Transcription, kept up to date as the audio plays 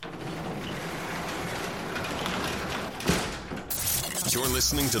You're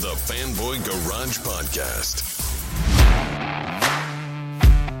listening to the Fanboy Garage Podcast.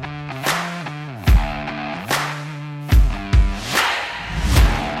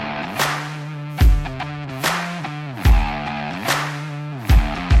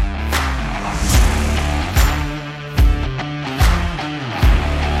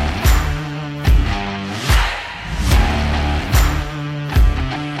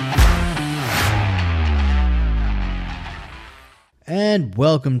 And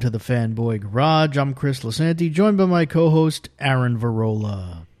welcome to the Fanboy Garage. I'm Chris Lasanti, joined by my co-host, Aaron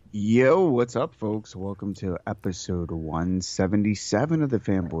Varola. Yo, what's up, folks? Welcome to episode 177 of the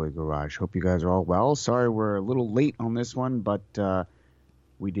Fanboy Garage. Hope you guys are all well. Sorry we're a little late on this one, but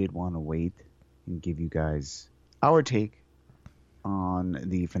we did want to wait and give you guys our take on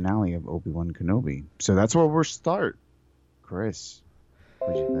the finale of Obi-Wan Kenobi. So that's where we'll start. Chris,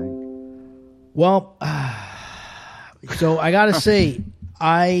 what'd you think? Well, so I gotta say,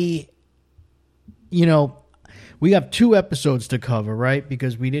 we have two episodes to cover, right?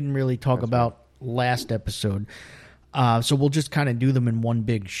 Because we didn't really talk about last episode. So we'll just kind of do them in one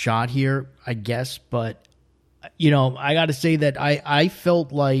big shot here, I guess. But, I gotta say that I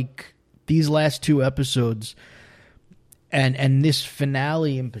felt like these last two episodes and this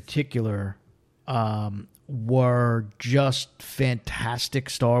finale in particular were just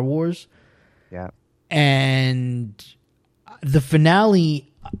fantastic Star Wars. Yeah. And the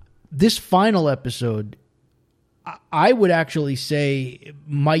finale, this final episode, I would actually say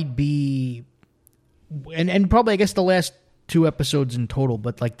might be, and probably I guess the last two episodes in total,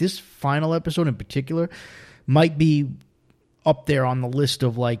 but like this final episode in particular might be up there on the list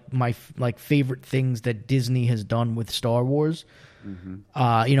of like my favorite things that Disney has done with Star Wars.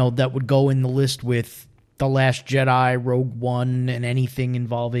 Mm-hmm. That would go in the list with The Last Jedi, Rogue One, and anything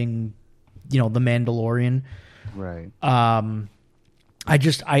involving The Mandalorian. Right. I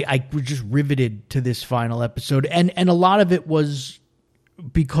was just riveted to this final episode, and a lot of it was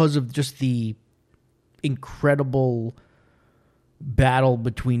because of just the incredible battle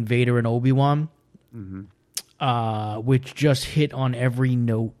between Vader and Obi-Wan, which just hit on every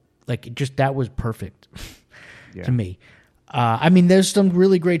note. Like, that was perfect to me. There's some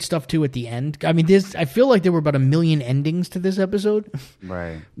really great stuff too at the end. I feel like there were about 1 million endings to this episode.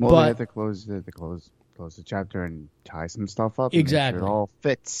 Right. Well, they had to close the chapter and tie some stuff up. Exactly. And make sure it all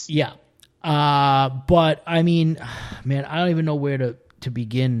fits. Yeah. But man, I don't even know where to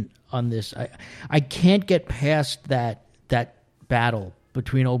begin on this. I can't get past that battle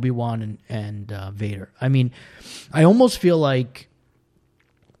between Obi-Wan and Vader. I almost feel like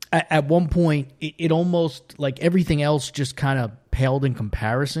at one point, it almost, like, everything else just kind of paled in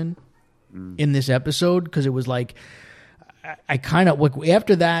comparison in this episode, because it was like, I kind of, like,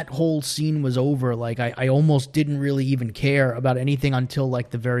 after that whole scene was over, like, I almost didn't really even care about anything until,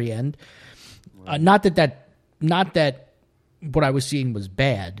 like, the very end. Not that what I was seeing was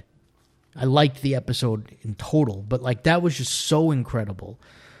bad. I liked the episode in total, but, like, that was just so incredible.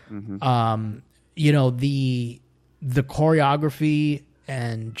 Mm-hmm. The choreography,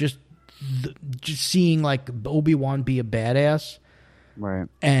 and just seeing, like, Obi-Wan be a badass, right,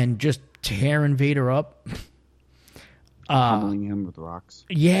 and just tearing Vader up, pummeling him with rocks.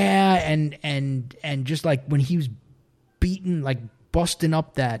 Yeah, and just like when he was beating, like, busting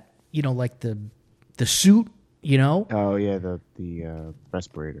up that, like the suit, Oh yeah, the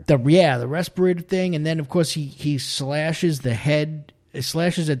respirator. The respirator thing, and then of course he slashes the head,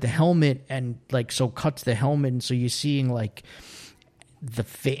 slashes at the helmet, and like so cuts the helmet, and so you're seeing like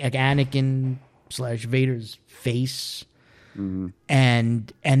like Anakin / Vader's face,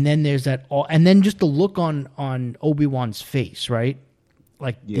 and then there's that, and then just the look on Obi-Wan's face, right?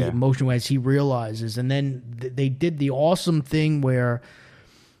 Like the emotion as he realizes, and then they did the awesome thing where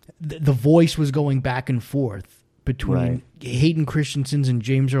the voice was going back and forth between Hayden Christensen's and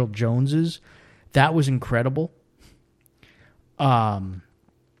James Earl Jones's. That was incredible.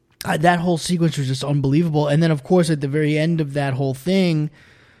 That whole sequence was just unbelievable. And then, of course, at the very end of that whole thing,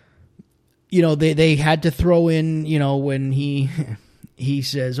 they had to throw in, when he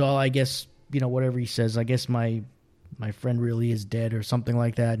says, "Oh, I guess, whatever he says, I guess my friend really is dead," or something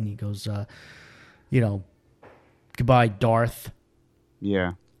like that. And he goes, "Goodbye, Darth."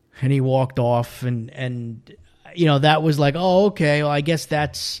 Yeah. And he walked off, and that was like, oh, okay, well, I guess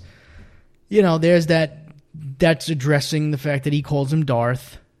that's, there's that's addressing the fact that he calls him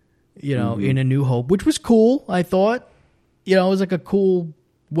Darth. In A New Hope, which was cool, I thought. It was like a cool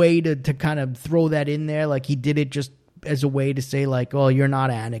way to kind of throw that in there. Like, he did it just as a way to say, like, oh, you're not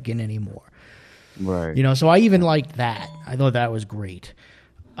Anakin anymore. Right. So I even liked that. I thought that was great.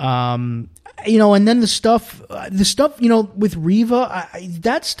 And then the stuff, with Reva,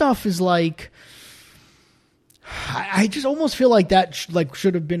 that stuff is like, I just almost feel like that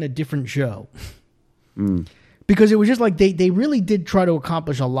should have been a different show. Because it was just like they really did try to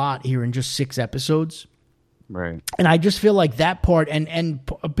accomplish a lot here in just 6 episodes. Right. And I just feel like that part, and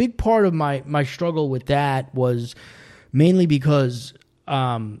a big part of my struggle with that was mainly because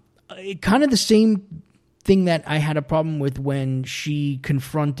kind of the same thing that I had a problem with when she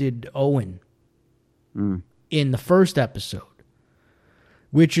confronted Owen in the first episode,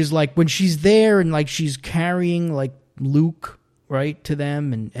 which is like when she's there and like she's carrying like Luke right to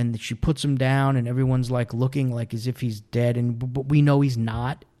them, and she puts him down, and everyone's like looking like as if he's dead, but we know he's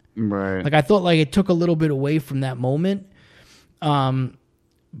not. Right. Like I thought like it took a little bit away from that moment. But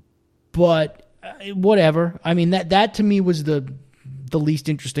whatever. I mean that to me was the least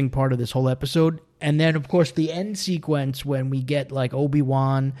interesting part of this whole episode. And then of course the end sequence when we get like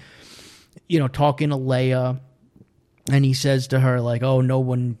Obi-Wan, talking to Leia, and he says to her like, "Oh, no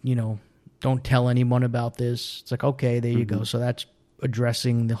one, don't tell anyone about this." It's like, okay, there you go. So that's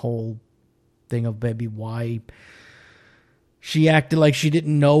addressing the whole thing of maybe why she acted like she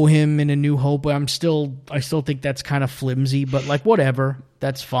didn't know him in A New Hope. I still think that's kind of flimsy, but like whatever,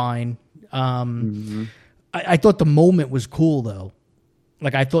 that's fine. I thought the moment was cool though.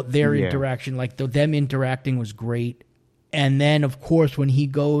 Like I thought their interaction, like them interacting, was great. And then of course when he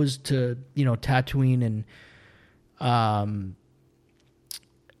goes to Tatooine and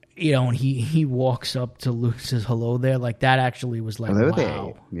and he walks up to Luke, says hello there. Like that actually was like, hello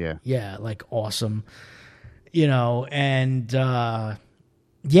wow, there. Yeah, like awesome. And I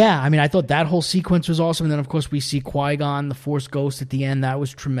mean, I thought that whole sequence was awesome. And then, of course, we see Qui-Gon, the Force Ghost, at the end. That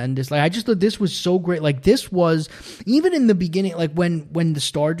was tremendous. Like, I just thought this was so great. Like, this was, even in the beginning, like, when the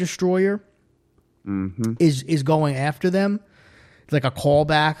Star Destroyer is going after them, like a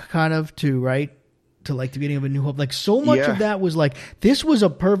callback kind of to like, the beginning of A New Hope. Like, so much of that was, like, this was a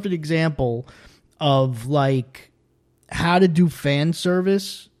perfect example of, like, how to do fan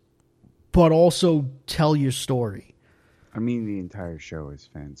service but also tell your story. I mean, the entire show is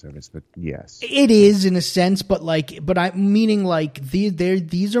fan service, but yes, it is in a sense. But I'm meaning like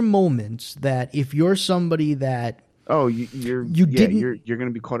these are moments that if you're somebody that you're going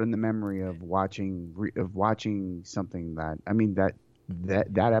to be caught in the memory of watching something that, I mean, that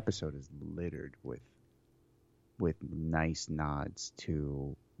episode is littered with nice nods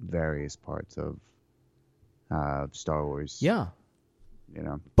to various parts of Star Wars. Yeah.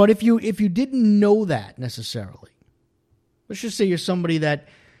 But if you didn't know that necessarily, let's just say you're somebody that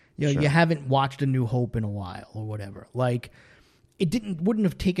you haven't watched A New Hope in a while or whatever, like wouldn't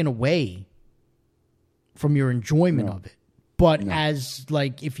have taken away from your enjoyment of it. But as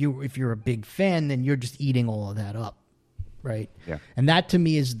like if you're a big fan, then you're just eating all of that up, right? Yeah. And that to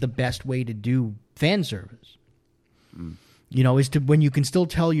me is the best way to do fan service. Is to when you can still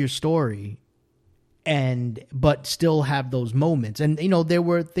tell your story but still have those moments. And there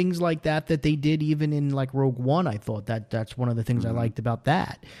were things like that they did even in like Rogue One. I thought that's one of the things I liked about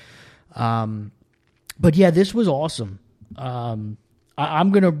that. But yeah, this was awesome. I'm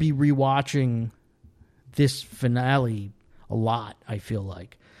gonna be rewatching this finale a lot. I feel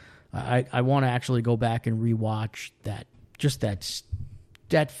like I want to actually go back and rewatch that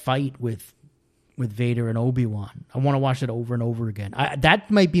fight with Vader and Obi-Wan. I want to watch it over and over again. That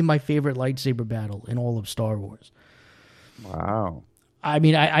might be my favorite lightsaber battle in all of Star Wars. Wow. I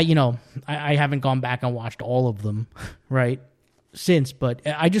mean, I haven't gone back and watched all of them, right, since, but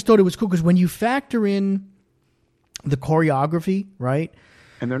I just thought it was cool because when you factor in the choreography, right?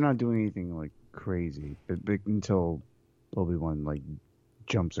 And they're not doing anything like crazy until Obi-Wan like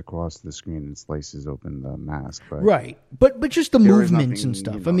jumps across the screen and slices open the mask, right? But just the movements and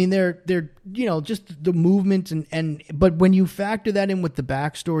stuff. I mean, they're just the movements and but when you factor that in with the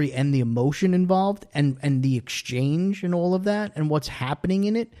backstory and the emotion involved and the exchange and all of that and what's happening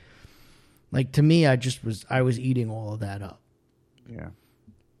in it, like to me, I was eating all of that up.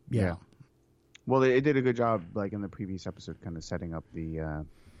 Yeah. Well, it did a good job, like in the previous episode, kind of setting up the,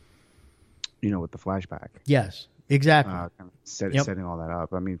 with the flashback. Yes. Exactly. Setting all that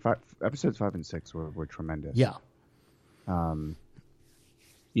up. I mean, episodes 5 and 6 were tremendous. Yeah.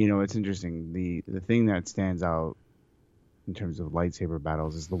 It's interesting. The thing that stands out in terms of lightsaber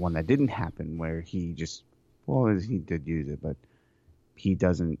battles is the one that didn't happen, where he did use it, but he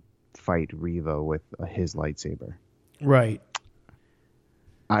doesn't fight Reva with his lightsaber. Right.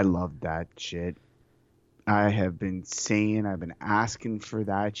 I love that shit. I've been asking for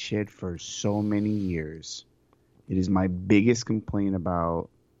that shit for so many years. It is my biggest complaint about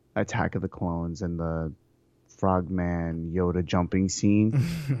Attack of the Clones and the Frogman Yoda jumping scene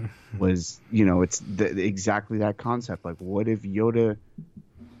was, it's exactly that concept. Like, what if Yoda's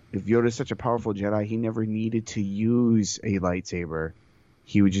such a powerful Jedi, he never needed to use a lightsaber.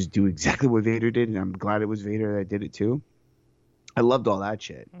 He would just do exactly what Vader did, and I'm glad it was Vader that did it too. I loved all that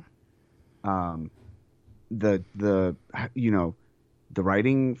shit. The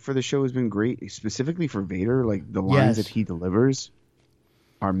writing for the show has been great, specifically for Vader. Like, the lines that he delivers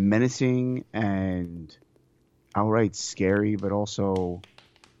are menacing and outright scary, but also,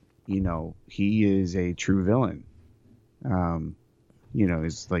 he is a true villain.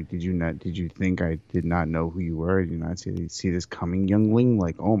 It's like, did you think I did not know who you were? Did you not see this coming, youngling?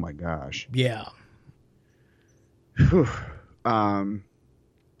 Like, oh my gosh. Yeah.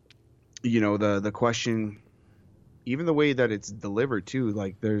 The question, even the way that it's delivered too,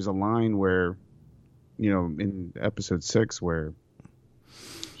 like there's a line where, in episode 6 where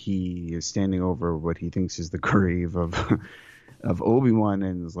he is standing over what he thinks is the grave of Obi-Wan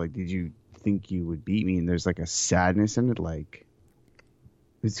and is like, did you think you would beat me? And there's like a sadness in it. Like,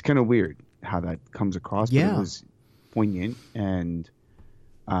 it's kind of weird how that comes across, but it was poignant. And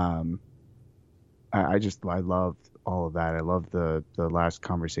I loved all of that. I love the last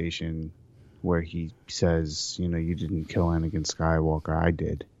conversation where he says, you didn't kill Anakin Skywalker, I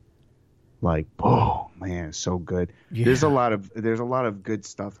did. Like, oh man, so good. Yeah. There's a lot of good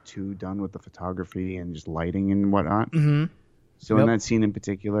stuff too done with the photography and just lighting and whatnot. Mm-hmm. So in that scene in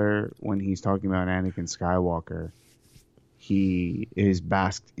particular, when he's talking about Anakin Skywalker, he is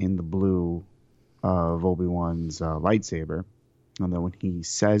basked in the blue of Obi-Wan's lightsaber, and then when he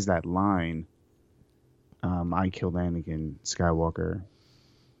says that line, I killed Anakin Skywalker,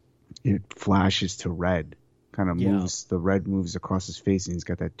 it flashes to red, kind of moves, the red moves across his face, and he's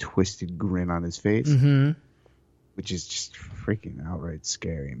got that twisted grin on his face, which is just freaking outright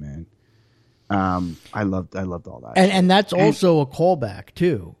scary, man. I loved all that. And that's also a callback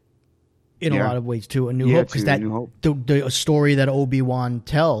too, in a lot of ways to A New Hope, because the story that Obi-Wan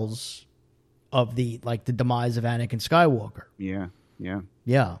tells of the demise of Anakin Skywalker. Yeah.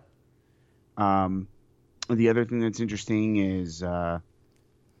 The other thing that's interesting is the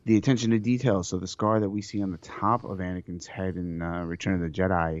attention to detail. So the scar that we see on the top of Anakin's head in Return of the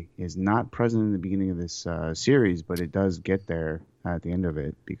Jedi is not present in the beginning of this series, but it does get there at the end of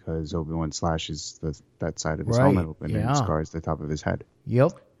it because Obi-Wan slashes that side of his helmet open and scars the top of his head.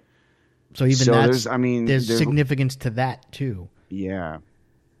 Yep. So there's significance to that too. Yeah.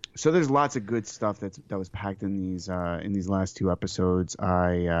 So there's lots of good stuff that was packed in these last 2 episodes.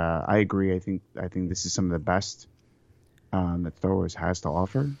 I agree. I think this is some of the best that Star Wars has to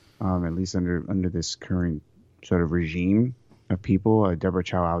offer, at least under this current sort of regime of people. Deborah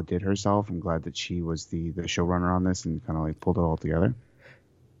Chow outdid herself. I'm glad that she was the showrunner on this and kind of pulled it all together.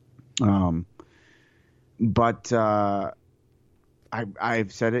 But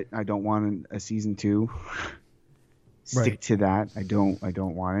I've said it. I don't want a season 2. Stick to that. I don't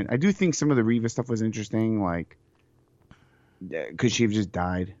want it. I do think some of the Reva stuff was interesting, like could she have just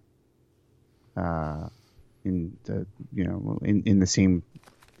died in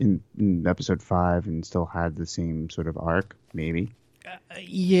episode 5 and still had the same sort of arc, maybe.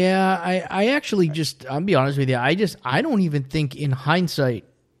 I actually I'll be honest with you, I don't even think in hindsight,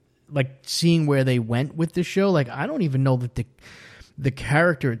 seeing where they went with the show, I don't even know that the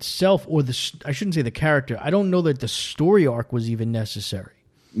character itself, or I shouldn't say the character, I don't know that the story arc was even necessary.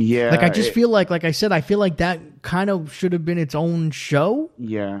 Yeah. I just feel like I said, I feel like that kind of should have been its own show.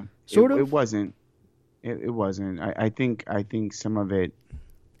 Yeah. Sort of. It wasn't. It wasn't. I think some of it,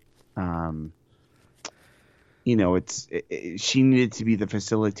 she needed to be the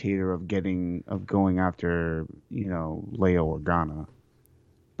facilitator of going after, Leia Organa.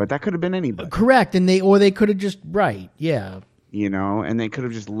 But that could have been anybody. Correct. And they could have just, yeah. And they could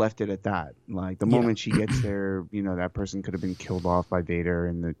have just left it at that. Like the moment she gets there, that person could have been killed off by Vader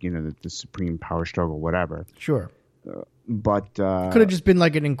in the supreme power struggle, whatever. Sure. But could have just been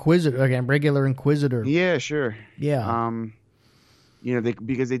like an inquisitor, like a regular inquisitor. Yeah, sure. Yeah.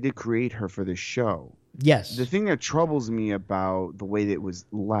 Because they did create her for this show. Yes. The thing that troubles me about the way that it was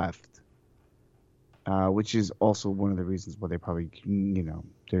left, which is also one of the reasons why they probably,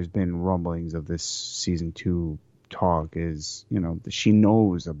 there's been rumblings of this season 2 talk, is, she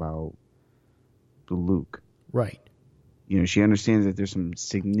knows about the Luke. Right. She understands that there's some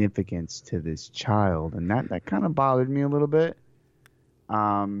significance to this child, and that kind of bothered me a little bit.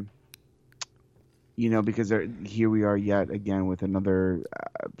 Because here we are yet again with another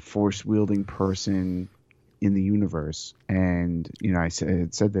force-wielding person in the universe. And, I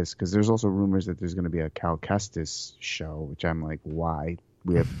said this because there's also rumors that there's going to be a Cal Kestis show, which I'm like, why?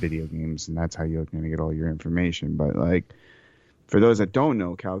 we have video games, and that's how you're going to get all your information. But like, for those that don't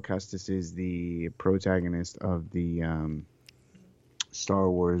know, Cal Kestis is the protagonist of the Star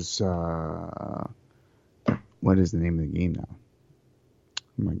Wars. What is the name of the game now?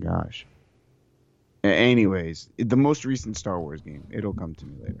 Oh my gosh. Anyways, the most recent Star Wars game. It'll come to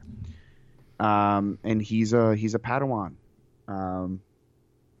me later. And he's a Padawan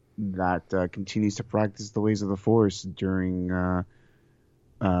that continues to practice the ways of the Force during.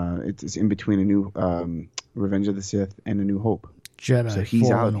 It's in between a new Revenge of the Sith and A New Hope. Jedi. So he's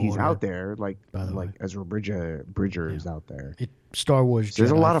Fallen out. He's Order, out there, like way. Ezra Bridger is out there. Star Wars.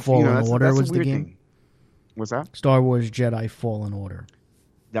 There's Jedi a lot of Fallen that's Order a was the weird game. thing. What's that? Star Wars Jedi Fallen Order.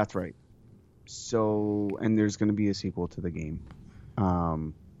 That's right. So, and there's going to be a sequel to the game.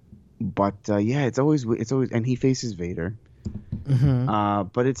 But yeah, it's always, and he faces Vader. Mm-hmm.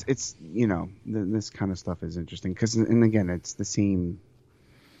 But it's this kind of stuff is interesting because, and again, it's the same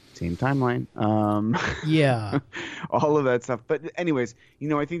timeline. Yeah. All of that stuff. But anyways,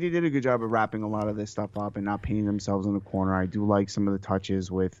 I think they did a good job of wrapping a lot of this stuff up and not painting themselves in the corner. I do like some of the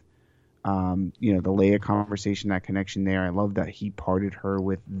touches with, the Leia conversation, that connection there. I love that he parted her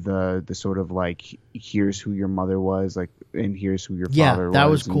with the sort of like, here's who your mother was, like, and here's who your father was. Yeah, that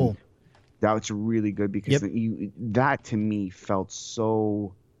was cool. That was really good because that to me felt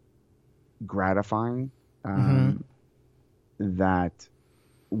so gratifying that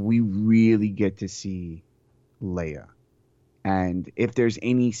we really get to see Leia. And if there's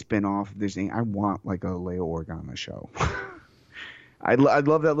any spin-off, I want like a Leia Organa show. I'd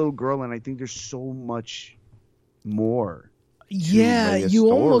love that little girl, and I think there's so much more. Yeah, you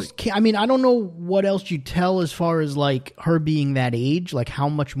story. almost can't. I mean, I don't know what else you tell as far as like her being that age, like how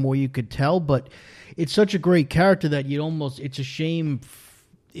much more you could tell, but it's such a great character that it's a shame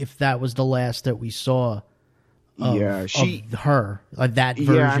if that was the last that we saw of her, like that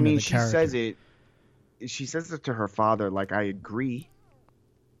version of the character. She says it to her father, like, I agree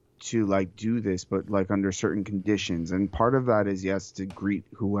to like do this, but like under certain conditions. And part of that is, yes, to greet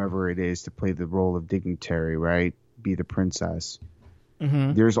whoever it is to play the role of dignitary, right? Be the princess.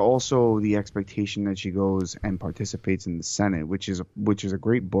 Mm-hmm. There's also the expectation that she goes and participates in the Senate, which is a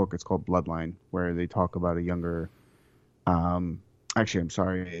great book. It's called Bloodline, where they talk about a younger, actually, I'm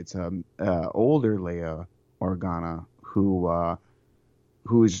sorry, it's older Leia Organa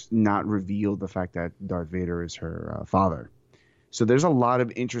who is not revealed the fact that Darth Vader is her father. So there's a lot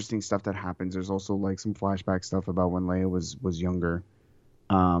of interesting stuff that happens. There's also like some flashback stuff about when Leia was younger.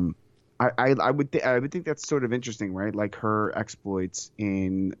 I would think that's sort of interesting, right? Like her exploits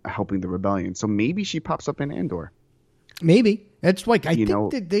in helping the rebellion. So maybe she pops up in Andor. Maybe that's like I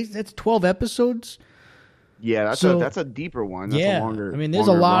think that's 12 episodes. Yeah, that's a deeper one. That's a longer. I mean, there's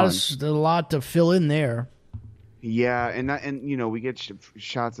a lot to fill in there. Yeah, and we get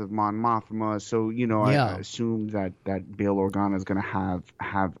shots of Mon Mothma, so I assume that Bail Organa is going to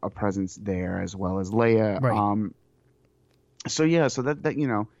have a presence there as well as Leia. Right. So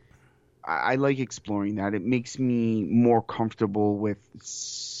that I like exploring that. It makes me more comfortable with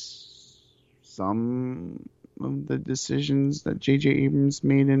some of the decisions that J.J. Abrams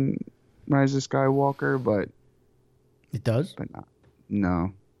made in Rise of Skywalker, but it does. But not.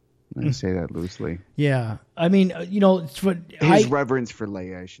 No. I say that loosely. Yeah. I mean, it's what his reverence for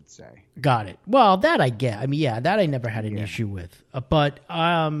Leia, I should say. Got it. Well, that I get. I mean, yeah, that I never had an issue with. But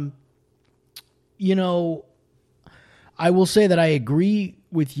I will say that I agree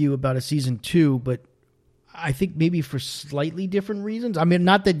with you about a season 2, but I think maybe for slightly different reasons. I mean,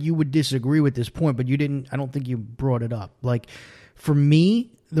 not that you would disagree with this point, but I don't think you brought it up. Like, for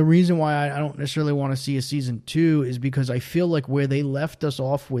me, the reason why I don't necessarily want to see a season 2 is because I feel like where they left us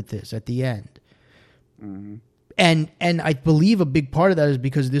off with this at the end. Mm-hmm. And I believe a big part of that is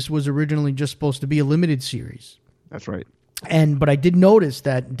because this was originally just supposed to be a limited series. That's right. But I did notice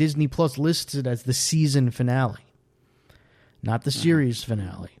that Disney Plus lists it as the season finale, not the series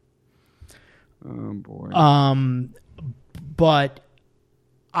finale. Oh boy. But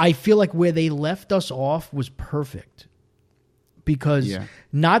I feel like where they left us off was perfect. Because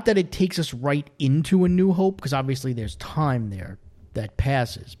not that it takes us right into A New Hope, because obviously there's time there that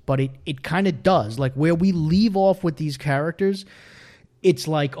passes, but it kind of does. Like where we leave off with these characters, it's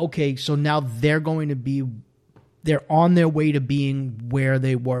like, okay, so now they're on their way to being where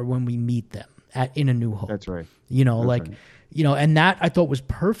they were when we meet them in A New Hope. That's right. And that I thought was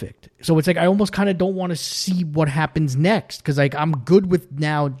perfect. So it's like I almost kind of don't want to see what happens next, because like I'm good with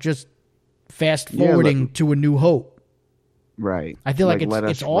now just fast forwarding to A New Hope. Right. I feel like let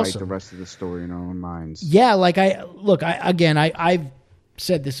us it's awesome. Write the rest of the story in our own minds. Yeah, like I've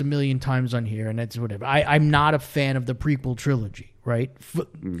said this a million times on here, and it's whatever. I'm not a fan of the prequel trilogy, right?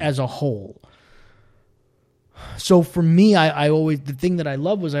 As a whole. So for me, I always, the thing that I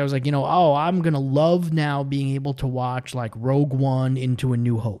love was I was like, I'm going to love now being able to watch like Rogue One into A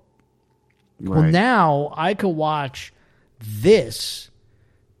New Hope. Right. Well, now I could watch this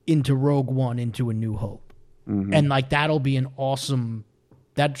into Rogue One into A New Hope. Mm-hmm. And like, that'd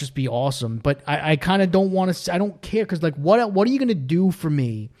just be awesome. But I kind of don't want to, I don't care. Cause like, what are you going to do for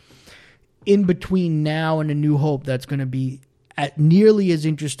me in between now and A New Hope that's going to be nearly as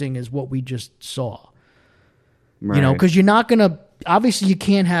interesting as what we just saw? Right. Because you're not going to, obviously you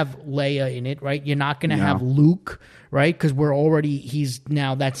can't have Leia in it, right? You're not going to have Luke, right? Because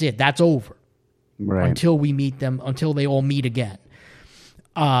that's it. That's over. Right. Until we meet them, until they all meet again.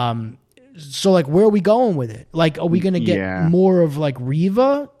 So, like, where are we going with it? Like, are we going to get more of, like,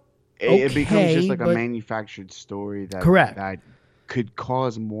 Reva? It becomes just like a manufactured story that could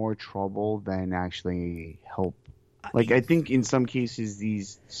cause more trouble than actually help. Like, I think in some cases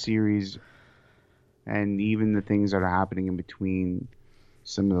these series and even the things that are happening in between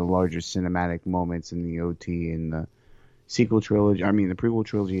some of the larger cinematic moments in the OT and the sequel trilogy, the prequel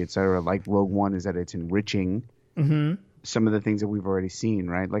trilogy, etc., like Rogue One, is that it's enriching some of the things that we've already seen,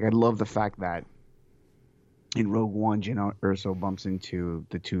 right? Like, I love the fact that in Rogue One, Jyn Erso bumps into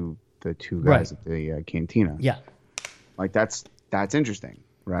the two guys at the cantina. Yeah. Like, that's interesting,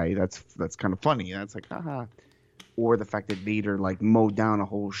 right? That's kind of funny. That's like, haha. Or the fact that Vader like mowed down a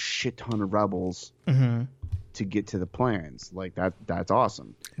whole shit ton of rebels to get to the plans. Like, that's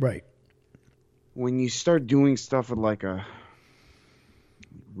awesome. Right. When you start doing stuff with like a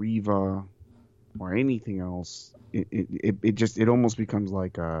Reva or anything else, it almost becomes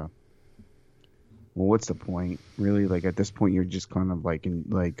like what's the point? Really? Like, at this point you're just kind of like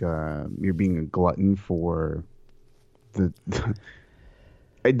you're being a glutton for the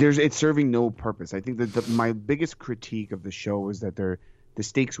it's serving no purpose. I think that my biggest critique of the show is that the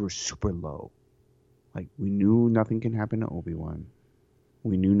stakes were super low. Like, we knew nothing can happen to Obi-Wan.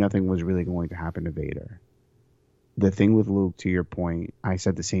 We knew nothing was really going to happen to Vader. The thing with Luke, to your point, I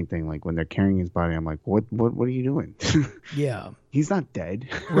said the same thing. Like, when they're carrying his body, I'm like, what are you doing? Yeah. He's not dead.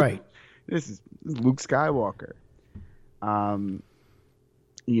 Right. This is Luke Skywalker.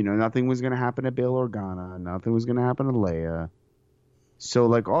 Nothing was going to happen to Bail Organa. Nothing was going to happen to Leia. So,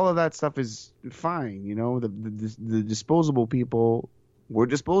 like, all of that stuff is fine, The disposable people were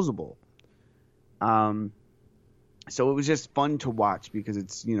disposable. So it was just fun to watch because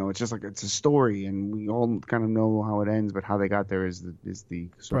it's just like it's a story, and we all kind of know how it ends, but how they got there is the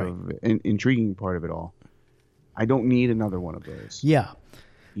sort of intriguing part of it all. I don't need another one of those. Yeah.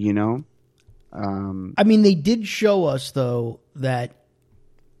 They did show us, though, that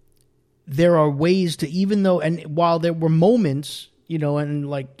there are ways to, even though, and while there were moments, and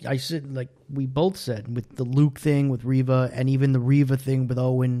like I said, like we both said, with the Luke thing with Reva, and even the Reva thing with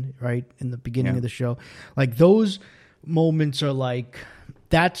Owen, right, in the beginning of the show, like those moments are like,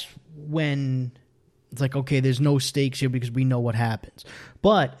 that's when it's like, okay, there's no stakes here because we know what happens.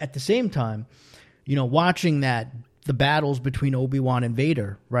 But at the same time, watching the battles between Obi-Wan and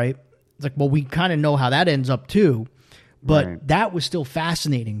Vader, right, it's like, well, we kind of know how that ends up too, but that was still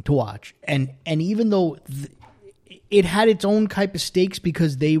fascinating to watch. And even though it had its own type of stakes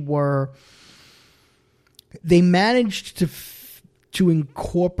because they managed to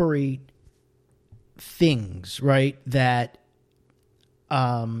incorporate things, right, that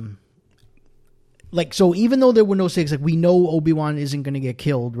so even though there were no stakes, like, we know Obi-Wan isn't going to get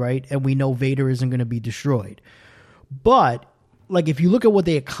killed, right, and we know Vader isn't going to be destroyed, but like, if you look at what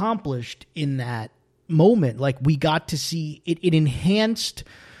they accomplished in that moment, like, we got to see it enhanced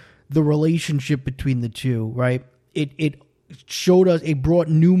the relationship between the two, right? It showed us, it brought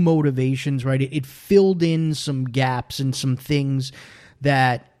new motivations, right? It filled in some gaps and some things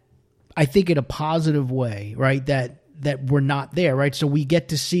that I think in a positive way, right? That were not there, right? So we get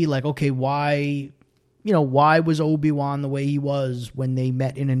to see, like, okay, why was Obi-Wan the way he was when they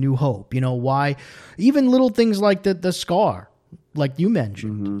met in A New Hope? Why, even little things like the scar, like you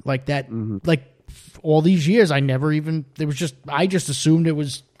mentioned, like that, like all these years, I just assumed it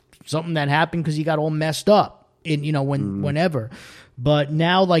was something that happened because he got all messed up. Whenever, but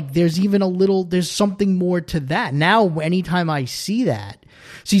now, like, there's something more to that now. Anytime I see that,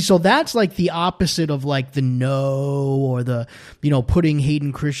 so that's like the opposite of like the no, or the putting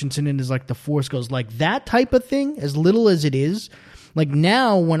Hayden Christensen in as like the Force goes, like that type of thing, as little as it is. Like,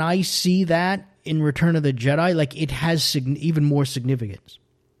 now when I see that in Return of the Jedi, like, it has even more significance,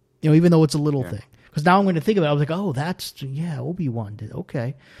 even though it's a little thing, because now I'm going to think about it. I was like, oh, that's Obi-Wan did,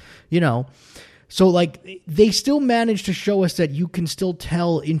 okay, So, like, they still manage to show us that you can still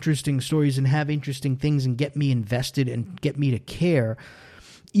tell interesting stories and have interesting things and get me invested and get me to care,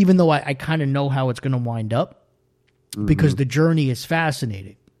 even though I kind of know how it's going to wind up, because the journey is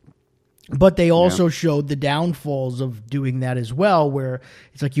fascinating. But they also showed the downfalls of doing that as well, where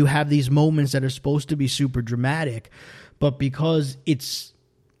it's like you have these moments that are supposed to be super dramatic, but because it's,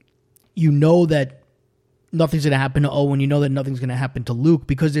 you know that nothing's going to happen to Owen, you know that nothing's going to happen to Luke,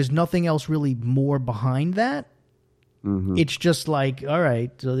 because there's nothing else really more behind that. It's just like, all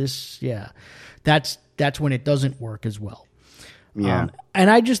right, so this, that's when it doesn't work as well. And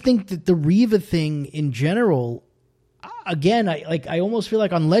I just think that the Reva thing in general, again, I almost feel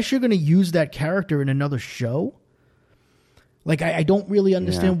like unless you're going to use that character in another show, like I don't really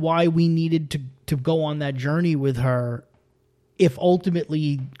understand why we needed to go on that journey with her, if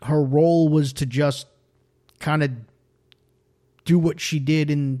ultimately her role was to just kind of do what she did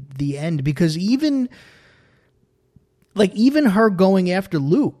in the end. Because even her going after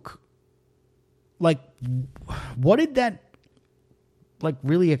Luke, like, what did that like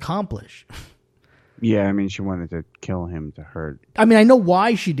really accomplish? Yeah, I mean, she wanted to kill him to hurt. I mean, I know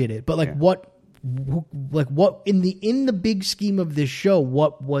why she did it, but like what in the big scheme of this show,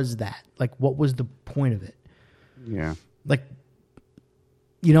 what was that? Like, what was the point of it? Yeah. Like,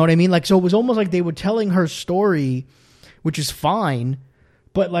 you know what I mean? Like, so it was almost like they were telling her story, which is fine,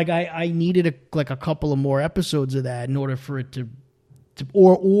 but like I needed a couple of more episodes of that in order for it to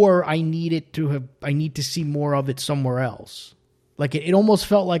or I need to see more of it somewhere else. Like it almost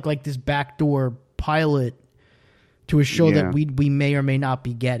felt like this backdoor pilot to a show that we may or may not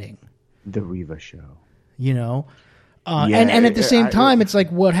be getting. The Reva show. You know? And at the same time, it's like,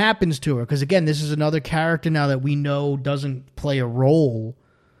 what happens to her? Because again, this is another character now that we know doesn't play a role,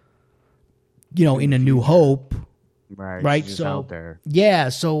 you know, in A New Hope. Right. She's so out there. Yeah.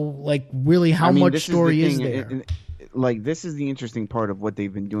 So like, really, how much story is there? Like, this is the interesting part of what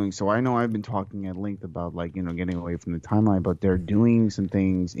they've been doing. So I know I've been talking at length about, like, you know, getting away from the timeline, but they're doing some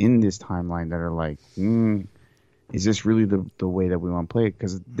things in this timeline that are like, is this really the way that we want to play it?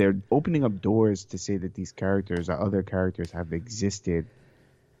 Because they're opening up doors to say that these characters, or other characters, have existed,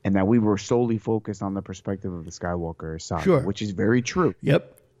 and that we were solely focused on the perspective of the Skywalker saga, which is very true.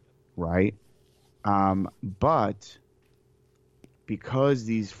 Yep. Right? But because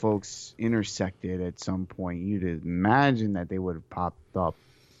these folks intersected at some point, you'd imagine that they would have popped up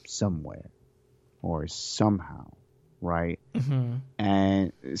somewhere or somehow, right?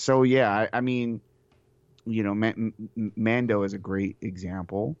 And so, I mean, you know, Mando is a great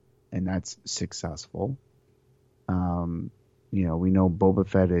example, and that's successful. You know, we know Boba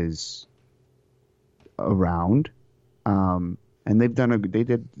Fett is around, and they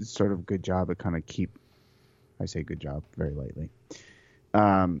did sort of good job at kind of I say good job very lightly.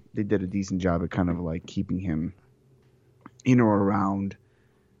 They did a decent job at kind of like keeping him in or around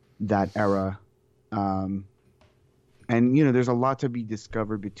that era. And, you know, there's a lot to be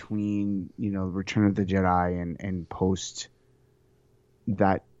discovered between, you know, Return of the Jedi and post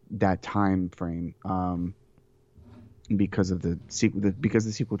that time frame. Because of the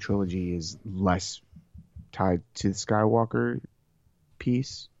sequel trilogy is less tied to the Skywalker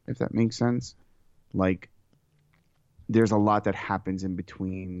piece, if that makes sense. Like, there's a lot that happens in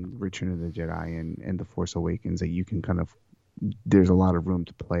between Return of the Jedi and The Force Awakens that you can kind of, there's a lot of room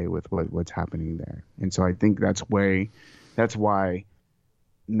to play with what's happening there. And so I think that's why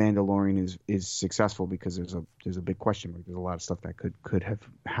Mandalorian is successful, because there's a big question mark. There's a lot of stuff that could have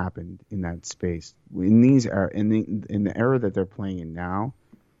happened in that space. In the era that they're playing in now,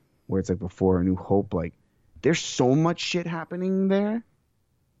 where it's like before A New Hope, like, there's so much shit happening there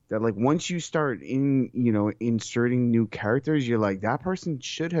that, like, once you start inserting new characters, you're like, that person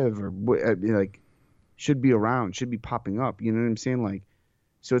should have, or like, should be around, should be popping up. You know what I'm saying? Like,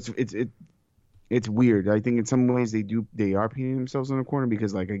 so it's weird. I think in some ways they are painting themselves in a corner,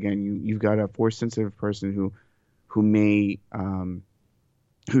 because, like, again, you've got a force sensitive person who may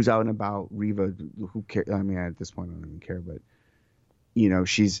who's out and about. Reva, who care? I mean, at this point, I don't even care, but, you know,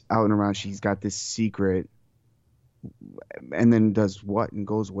 she's out and around. She's got this secret, and then does what and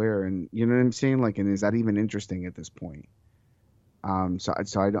goes where, and you know what I'm saying? Like, and is that even interesting at this point? So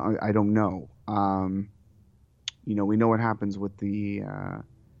I don't know. You know, we know what happens with the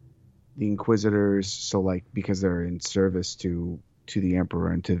Inquisitors, so, like, because they're in service to the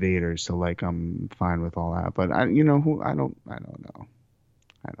Emperor and to Vader, so, like, I'm fine with all that. But I don't know. I don't know.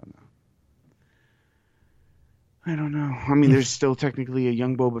 I mean, there's still technically a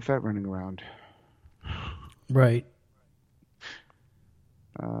young Boba Fett running around. Right.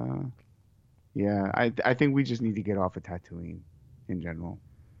 Yeah, I think we just need to get off of Tatooine in general.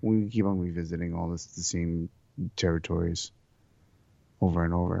 We keep on revisiting all the same territories over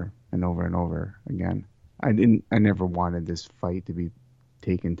and over and over and over again. I never wanted this fight to be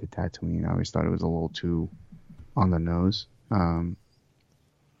taken to Tatooine. I always thought it was a little too on the nose. But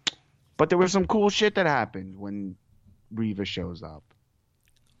there was some cool shit that happened when Reva shows up.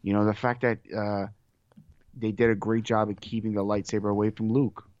 You know, the fact that they did a great job at keeping the lightsaber away from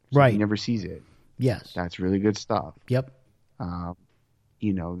Luke. So right. He never sees it. Yes. That's really good stuff. Yep.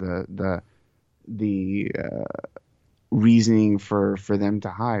 You know, the reasoning for them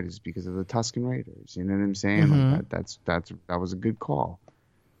to hide is because of the Tusken Raiders. You know what I'm saying? Mm-hmm. Like that was a good call.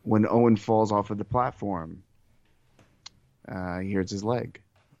 When Owen falls off of the platform, he hurts his leg.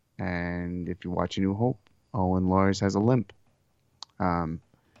 And if you watch A New Hope, Owen Lars has a limp. So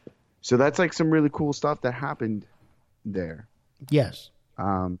that's like some really cool stuff that happened there. Yes.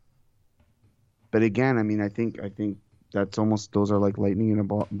 But again, I mean, I think that's almost, those are like lightning in a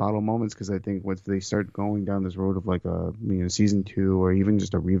bottle moments, because I think once they start going down this road of like season 2 or even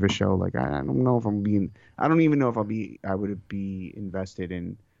just a Reva show, like I don't know if I don't even know if I would be invested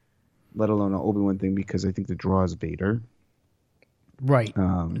in, let alone an Obi-Wan thing, because I think the draw is Vader. Right.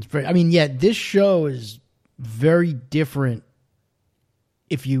 This show is very different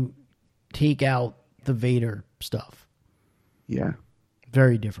if you take out the Vader stuff. Yeah.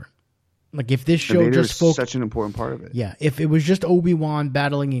 Very different. Like if this show Vader just focused, such an important part of it. Yeah. If it was just Obi-Wan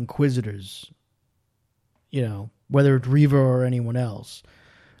battling Inquisitors, you know, whether it's Reva or anyone else,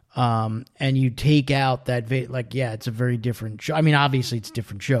 and you take out that it's a very different show. I mean, obviously it's a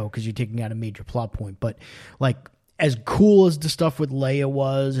different show because you're taking out a major plot point, but like, as cool as the stuff with Leia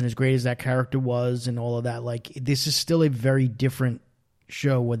was and as great as that character was and all of that, like this is still a very different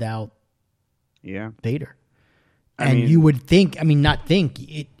show without Vader. You would think, a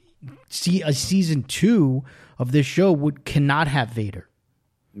season 2 of this show cannot have Vader.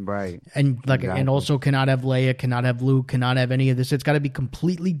 Right. And exactly. And also cannot have Leia, cannot have Luke, cannot have any of this. It's got to be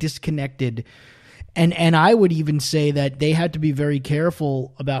completely disconnected. And I would even say that they had to be very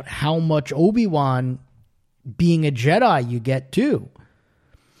careful about how much Obi-Wan being a Jedi you get too.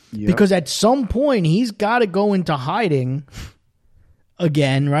 Yep. Because at some point he's got to go into hiding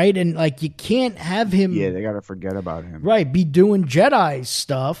again, right? And like you can't have him they got to forget about him. Right, be doing Jedi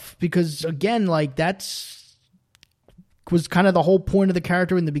stuff, because again, like was kind of the whole point of the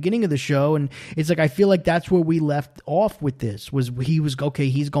character in the beginning of the show, and it's like I feel like that's where we left off with this.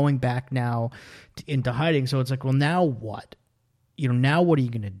 He's going back now into hiding. So it's like, well, now what? You know, now what are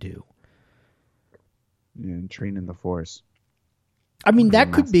you going to do? Yeah, and train in the Force. I mean,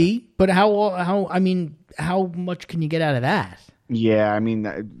 that could be, but how much can you get out of that? Yeah, I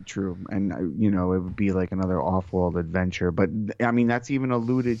mean, true. And, you know, it would be like another off-world adventure. But, I mean, that's even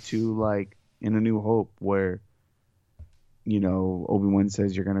alluded to, like, in A New Hope, where, you know, Obi-Wan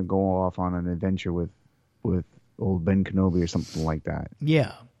says you're going to go off on an adventure with old Ben Kenobi or something like that.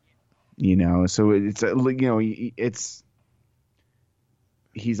 Yeah. You know, so it's, you know,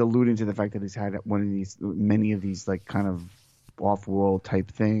 he's alluding to the fact that he's had many of these like kind of off-world type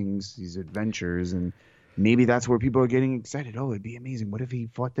things, these adventures, and maybe that's where people are getting excited. Oh, it'd be amazing. What if he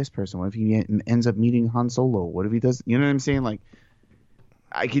fought this person? What if he ends up meeting Han Solo? What if he does? You know what I'm saying? Like,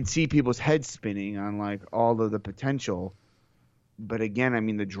 I could see people's heads spinning on like all of the potential, but again, I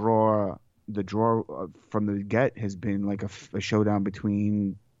mean, the draw from the get has been like a showdown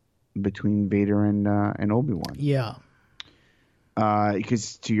between Vader and Obi-Wan. Yeah.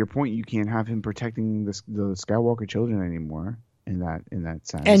 Because to your point, you can't have him protecting the Skywalker children anymore in that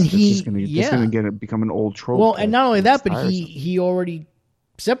sense. And it's just gonna become an old trope. Well, and not only that, but he already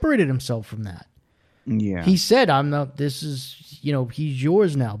separated himself from that. Yeah, he said, "I'm not. This is, you know, he's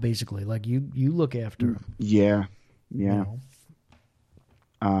yours now, basically. Like you look after him." Yeah. You know?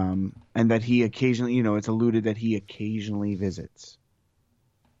 And that he occasionally, you know, it's alluded that he occasionally visits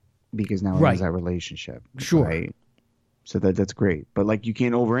because now he has that relationship. Sure. Right? So that's great. But like you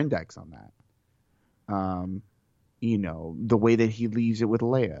can't over-index on that. You know, the way that he leaves it with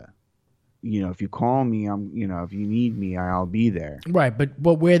Leia. You know, if you call me, if you need me, I'll be there. Right, but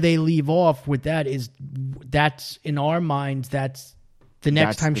where they leave off with that is that's in our minds, that's the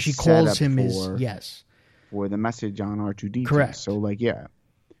next time she calls him for the message on R2D2. Correct. So like yeah.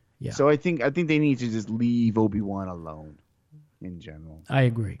 So I think they need to just leave Obi-Wan alone. In general, I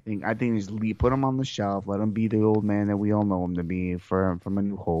agree. I think just put him on the shelf, let him be the old man that we all know him to be from A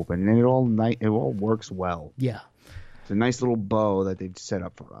New Hope, and then it all works well. Yeah, it's a nice little bow that they've set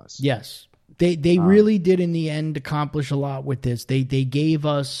up for us. Yes, they really did in the end accomplish a lot with this. They gave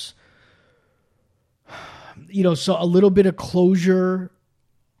us, you know, so a little bit of closure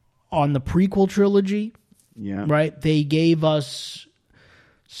on the prequel trilogy. Yeah, right. They gave us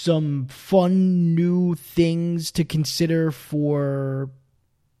some fun new things to consider for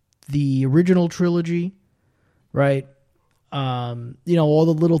the original trilogy, right? All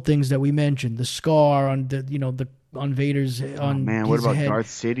the little things that we mentioned, the scar on on Vader's on man, his what about head. Darth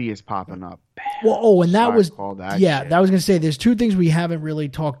Sidious popping up? Well, and that was shit. that was gonna say there's two things we haven't really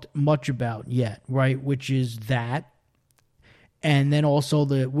talked much about yet, right? Which is that, and then also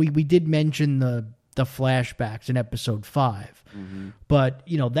we did mention the flashbacks in episode 5, but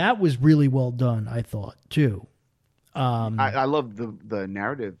that was really well done, I thought too. I love the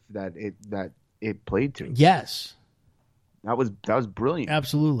narrative that it played to. Yes, that was brilliant.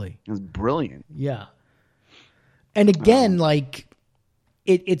 Absolutely, it was brilliant. Yeah, and again,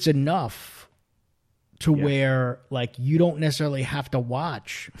 it's enough to where you don't necessarily have to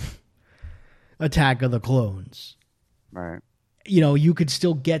watch Attack of the Clones, right? You could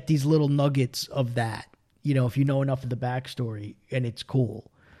still get these little nuggets of that, if you know enough of the backstory, and it's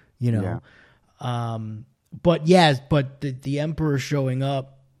cool, Yeah. But the Emperor showing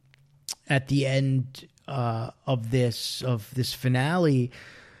up at the end of this finale.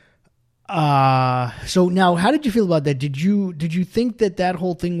 So now, how did you feel about that? Did you think that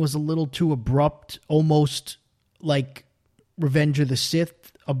whole thing was a little too abrupt, almost like Revenge of the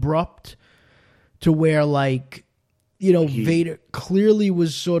Sith abrupt, to where Vader clearly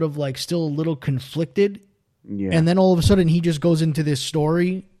was sort of still a little conflicted, and then all of a sudden he just goes into this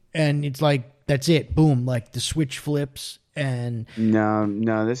story, and it's that's it, boom, the switch flips, and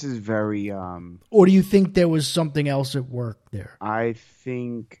no, this is very. Or do you think there was something else at work there? I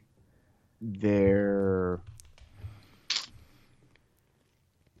think this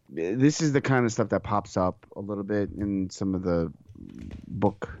is the kind of stuff that pops up a little bit in some of the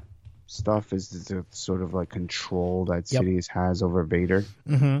book stuff, is the sort of control that Sidious has over Vader.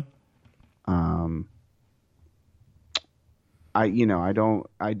 I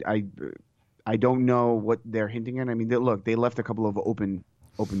don't know what they're hinting at. I mean, they left a couple of open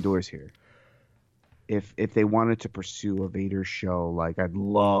doors here. If they wanted to pursue a Vader show, I'd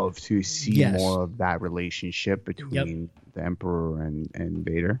love to see more of that relationship between the Emperor and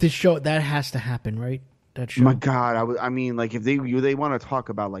Vader. This show, that has to happen, right? That show. My God, if they want to talk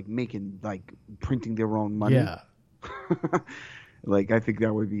about making printing their own money, I think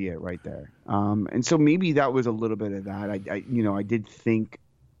that would be it right there. And so maybe that was a little bit of that. I did think,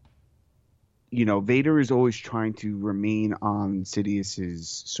 Vader is always trying to remain on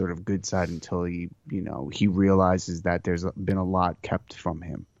Sidious's sort of good side until he realizes that there's been a lot kept from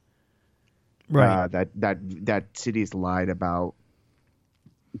him. Right. That Sidious lied about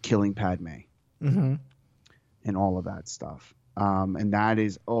killing Padme. And all of that stuff. And that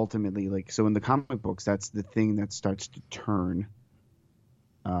is ultimately so in the comic books, that's the thing that starts to turn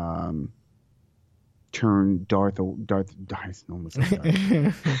Darth away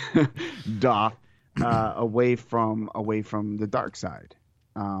from the dark side.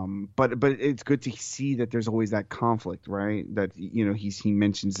 But it's good to see that there's always that conflict, right? That he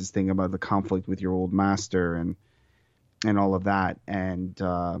mentions this thing about the conflict with your old master and all of that,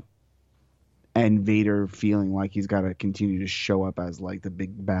 and Vader feeling like he's got to continue to show up as the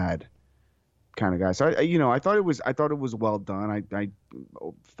big bad kind of guy. So I thought it was well done. I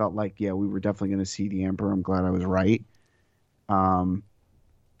felt we were definitely going to see the Emperor. I'm glad I was right. Because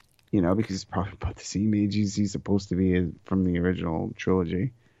it's probably about the same age he's supposed to be from the original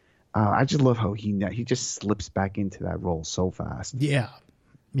trilogy. I just love how he just slips back into that role so fast. Yeah.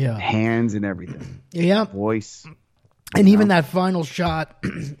 Hands and everything. Yeah. Voice. And even that final shot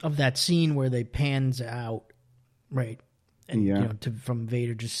of that scene where they pans out, right? And from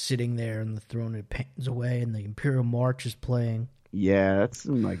Vader just sitting there on the throne, it pans away, and the Imperial March is playing. Yeah, that's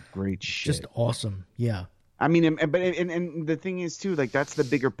some great shit. Just awesome. Yeah. I mean, and the thing is too, that's the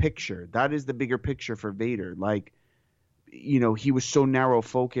bigger picture. That is the bigger picture for Vader. He was so narrow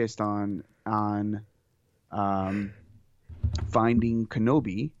focused on finding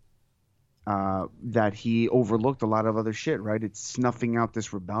Kenobi. That he overlooked a lot of other shit, right? It's snuffing out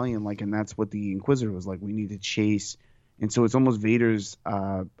this rebellion, and that's what the Inquisitor was like. We need to chase, and so it's almost Vader's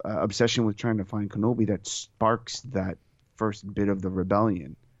obsession with trying to find Kenobi that sparks that first bit of the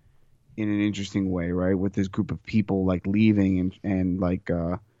rebellion in an interesting way, right? With this group of people leaving and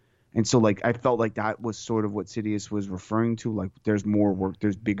so I felt like that was sort of what Sidious was referring to. There's more work,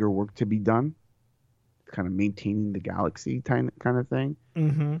 there's bigger work to be done, kind of maintaining the galaxy kind of thing.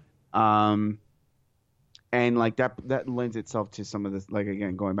 And that lends itself to some of this,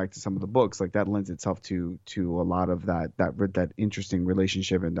 again, going back to some of the books, that lends itself to a lot of that interesting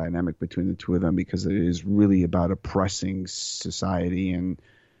relationship and dynamic between the two of them, because it is really about oppressing society and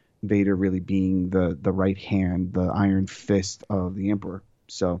Vader really being the right hand, the iron fist of the Emperor.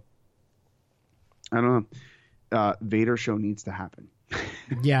 So I don't know. Vader show needs to happen.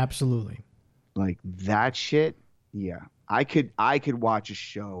 Yeah, absolutely. Like that shit. Yeah, I could watch a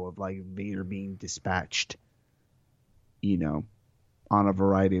show of like Vader being dispatched, on a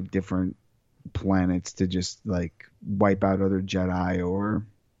variety of different planets to just like wipe out other Jedi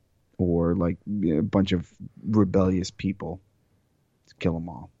or like a bunch of rebellious people to kill them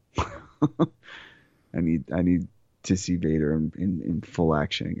all. I need to see Vader in full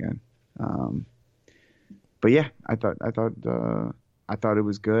action again. But yeah, I thought it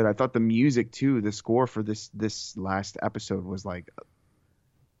was good. I thought the music too, the score for this last episode was like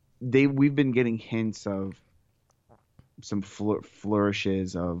we've been getting hints of some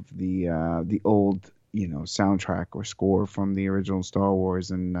flourishes of the old soundtrack or score from the original Star Wars,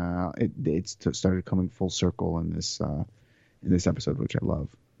 and it started coming full circle in this episode, which I love.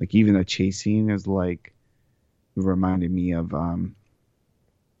 Like even the chase scene is like reminded me of The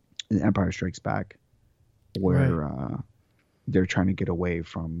Empire Strikes Back, where Right. They're trying to get away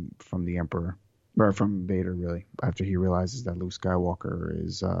from the Emperor, or from Vader, really, after he realizes that Luke Skywalker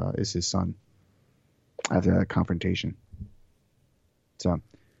is his son. After that confrontation, so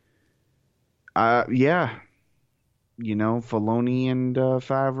yeah, Filoni and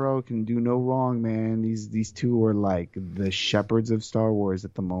Favreau can do no wrong, man. These two are like the shepherds of Star Wars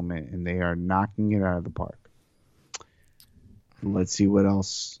at the moment, and they are knocking it out of the park. Let's see what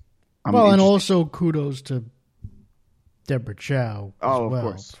else. And also kudos to Deborah Chow as Oh, of well.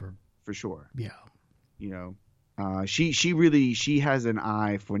 course. For sure. Yeah. She has an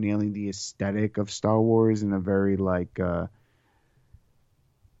eye for nailing the aesthetic of Star Wars in a very like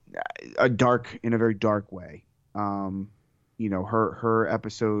in a very dark way. Her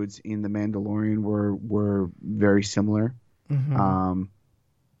episodes in The Mandalorian were very similar. Mm-hmm.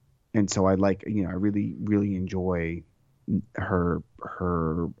 And so I really really enjoy her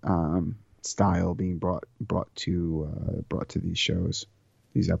style being brought to these shows,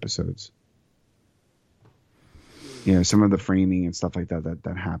 these episodes. Some of the framing and stuff like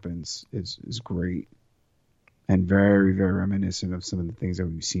that happens is great and very, very reminiscent of some of the things that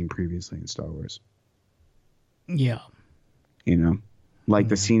we've seen previously in Star Wars. Yeah.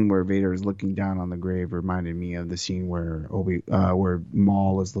 The scene where Vader is looking down on the grave reminded me of the scene where where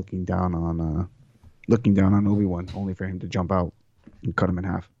Maul is looking down on Obi-Wan, only for him to jump out and cut him in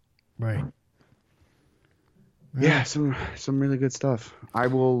half. Right. Yeah, some really good stuff. I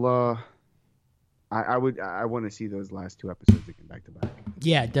will. I want to see those last two episodes again back to back.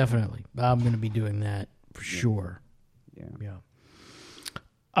 Yeah, definitely. I'm going to be doing that for sure. Yeah.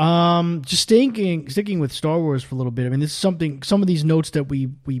 Just sticking with Star Wars for a little bit. I mean, this is something. Some of these notes that we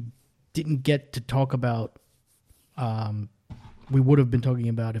didn't get to talk about. We would have been talking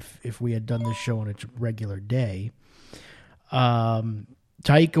about if we had done this show on its regular day. Taika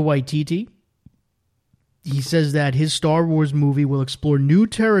Waititi. He says that his Star Wars movie will explore new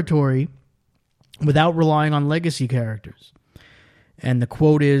territory without relying on legacy characters. And the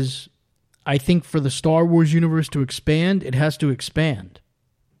quote is, "I think for the Star Wars universe to expand, it has to expand."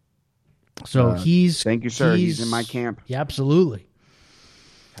 So thank you, sir. He's in my camp. Yeah, absolutely.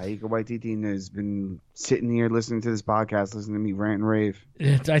 Taika Waititi has been sitting here listening to this podcast, listening to me rant and rave.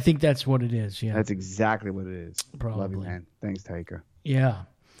 I think that's what it is. Yeah, that's exactly what it is. Probably. Love you, man. Thanks, Taika. Yeah.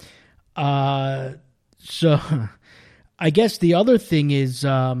 So I guess the other thing is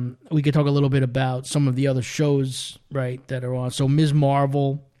we could talk a little bit about some of the other shows, right, that are on. So Ms.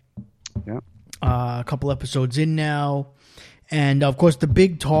 Marvel, a couple episodes in now. And, of course, the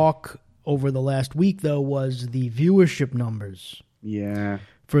big talk over the last week, though, was the viewership numbers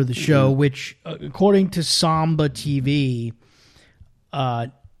for the show, which, according to Samba TV,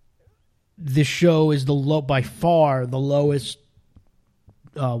 this show is by far the lowest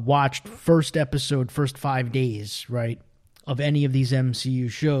watched first 5 days, right, of any of these MCU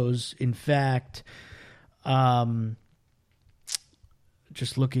shows. In fact,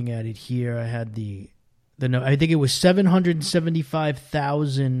 just looking at it here, I had I think it was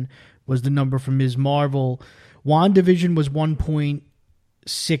 775,000 was the number for Ms. Marvel. WandaVision was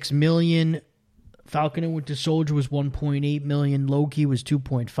 1.6 million. Falcon and Winter Soldier was 1.8 million. Loki was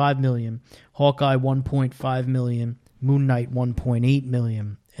 2.5 million. Hawkeye 1.5 million. Moon Knight 1.8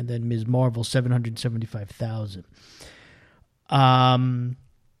 million, and then Ms. Marvel 775,000. So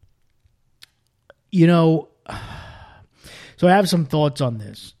I have some thoughts on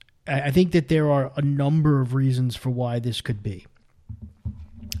this. I think that there are a number of reasons for why this could be.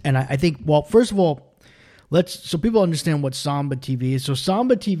 And I think, well, first of all, so people understand what Samba TV is. So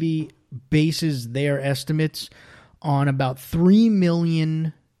Samba TV bases their estimates on about 3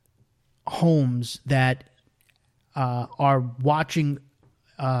 million homes that are watching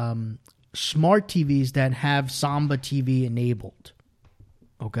smart TVs that have Samba TV enabled.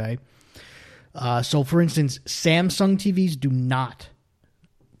 Okay. So, for instance, Samsung TVs do not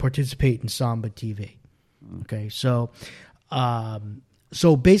participate in Samba TV. Okay. So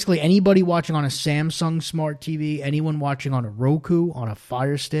basically, anybody watching on a Samsung Smart TV, anyone watching on a Roku, on a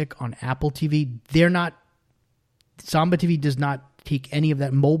Fire Stick, on Apple TV, Samba TV does not take any of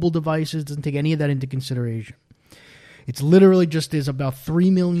that. Mobile devices doesn't take any of that into consideration. It's literally just there's about 3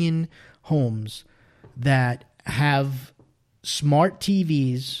 million homes that have smart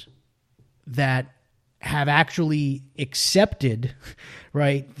TVs that have actually accepted,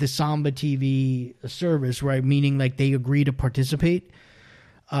 right, the Samba TV service, right, meaning like they agree to participate.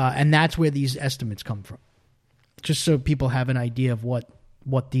 And that's where these estimates come from, just so people have an idea of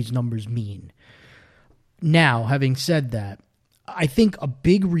what these numbers mean. Now, having said that, I think a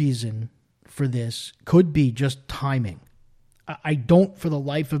big reason for this could be just timing. I don't, for the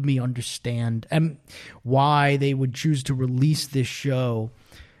life of me, understand why they would choose to release this show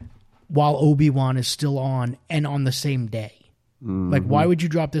while Obi-Wan is still on and on the same day. Mm-hmm. Like, why would you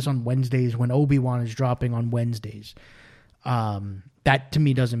drop this on Wednesdays when Obi-Wan is dropping on Wednesdays? That to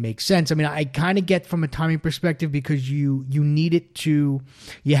me doesn't make sense. I mean, I kind of get from a timing perspective because you need it to.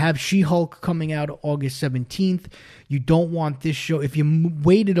 You have She-Hulk coming out August 17th. You don't want this show. If you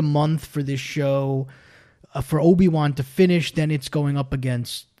waited a month for this show for Obi-Wan to finish, then it's going up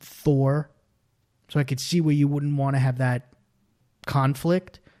against Thor. So I could see where you wouldn't want to have that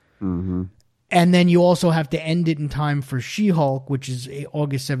conflict. Mm-hmm. And then you also have to end it in time for She-Hulk, which is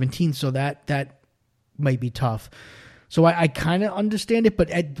August 17th. So that might be tough. So I kind of understand it,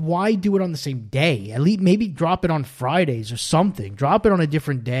 but why do it on the same day? At least maybe drop it on Fridays or something. Drop it on a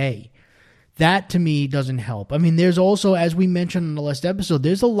different day. That, to me, doesn't help. I mean, there's also, as we mentioned in the last episode,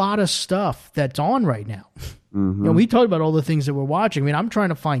 there's a lot of stuff that's on right now. Mm-hmm. We talked about all the things that we're watching. I mean, I'm trying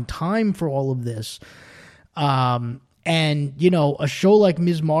to find time for all of this. And, a show like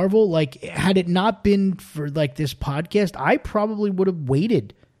Ms. Marvel, like, had it not been for, like, this podcast, I probably would have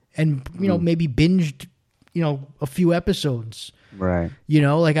waited and, maybe binged a few episodes. Right.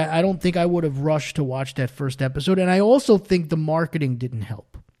 Like I don't think I would have rushed to watch that first episode. And I also think the marketing didn't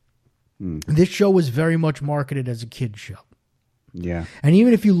help. This show was very much marketed as a kid's show. Yeah. And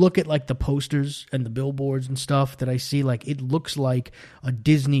even if you look at like the posters and the billboards and stuff that I see, like it looks like a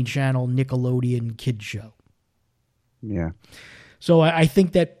Disney Channel, Nickelodeon kid show. Yeah. So I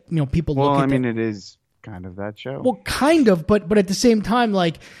think that, people look at it is kind of that show. Well, kind of, but at the same time,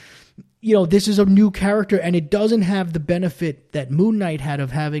 like, this is a new character, and it doesn't have the benefit that Moon Knight had of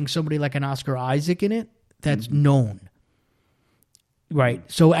having somebody like an Oscar Isaac in it that's known. Right?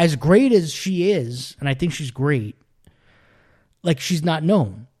 So as great as she is, and I think she's great, like, she's not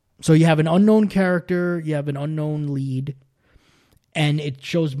known. So you have an unknown character, you have an unknown lead, and it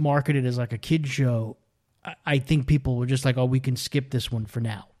shows marketed as like a kid show. I think people were just like, oh, we can skip this one for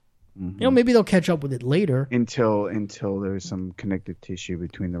now. Mm-hmm. Maybe they'll catch up with it later. Until there's some connective tissue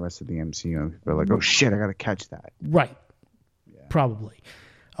between the rest of the MCU. They're like, oh shit, I got to catch that. Right. Yeah. Probably.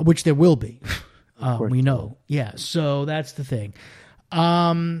 Which there will be. We know. Yeah. So that's the thing.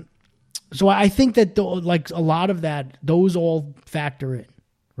 So I think that like a lot of that, those all factor in,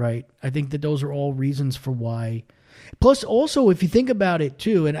 right? I think that those are all reasons for why. Plus also, if you think about it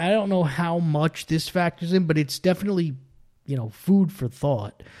too, and I don't know how much this factors in, but it's definitely, food for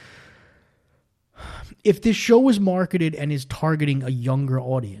thought. If this show is marketed and is targeting a younger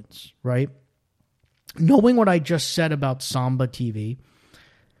audience, right? Knowing what I just said about Samba TV,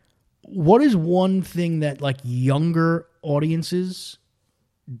 what is one thing that like younger audiences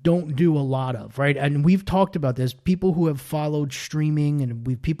don't do a lot of, right? And we've talked about this. People who have followed streaming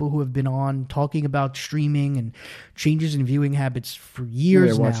and people who have been on talking about streaming and changes in viewing habits for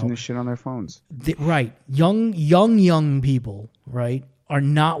years now. They're watching this shit on their phones. Right. Young people, right, are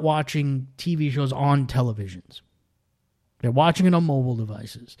not watching TV shows on televisions. They're watching it on mobile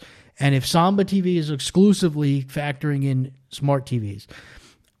devices. And if Samba TV is exclusively factoring in smart TVs,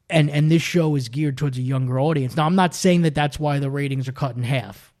 and this show is geared towards a younger audience. Now, I'm not saying that that's why the ratings are cut in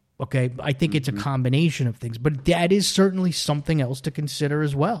half, okay? I think it's a combination of things, but that is certainly something else to consider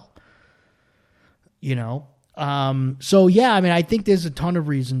as well. So, yeah, I mean, I think there's a ton of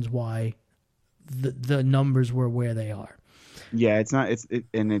reasons why the numbers were where they are. Yeah, it's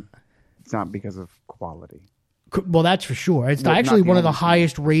not because of quality. Well, that's for sure. It's actually one of the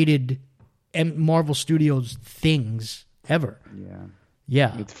highest rated Marvel Studios things ever. Yeah.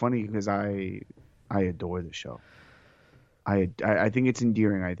 Yeah. It's funny because I adore the show. I think it's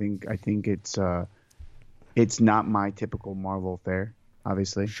endearing. I think it's not my typical Marvel fare,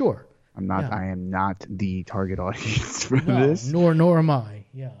 obviously. Sure. I am not the target audience for this. Nor am I.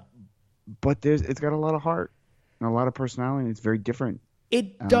 Yeah. But it's got a lot of heart and a lot of personality, and it's very different.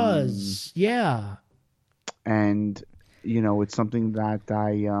 It does. Yeah. And it's something that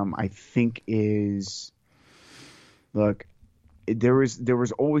I think is, look, there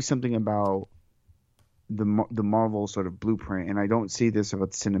was always something about the Marvel sort of blueprint, and I don't say this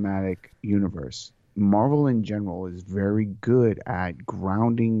about the cinematic universe. Marvel in general is very good at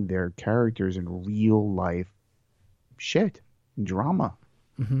grounding their characters in real life shit, drama.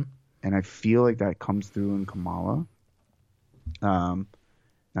 Mm-hmm. And I feel like that comes through in Kamala, not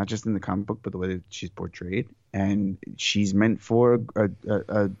just in the comic book, but the way that she's portrayed. And she's meant for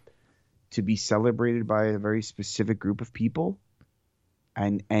to be celebrated by a very specific group of people,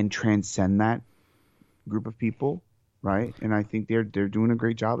 and transcend that group of people, right? And I think they're doing a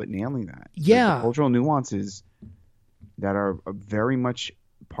great job at nailing that. Yeah, the cultural nuances that are very much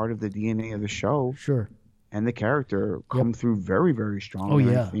part of the DNA of the show, sure, and the character come through very, very strong. Oh,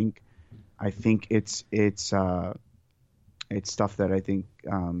 and yeah. I think it's stuff that I think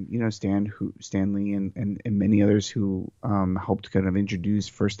Stan Lee and many others who helped kind of introduce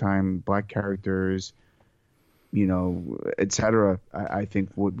first time Black characters, etc. I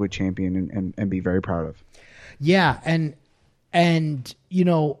think would champion and be very proud of. Yeah, and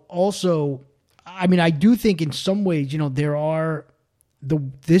also, I mean, I do think in some ways, there are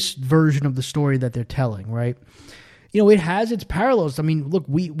this version of the story that they're telling, right? It has its parallels. I mean, look,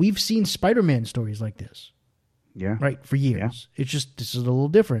 we've seen Spider-Man stories like this. Yeah. Right, for years. Yeah. It's just, this is a little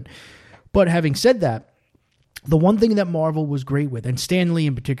different. But having said that, the one thing that Marvel was great with, and Stan Lee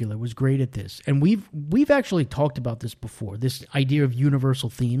in particular was great at this, and we've actually talked about this before, this idea of universal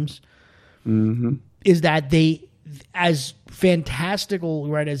themes, is that they, as fantastical,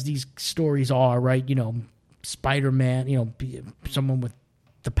 right, as these stories are, right, Spider-Man, someone with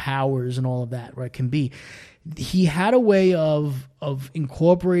the powers and all of that, right, can be, he had a way of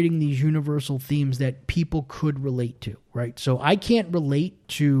incorporating these universal themes that people could relate to, right? So I can't relate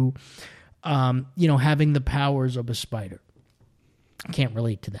to, having the powers of a spider. I can't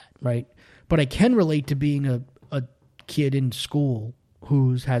relate to that, right? But I can relate to being a kid in school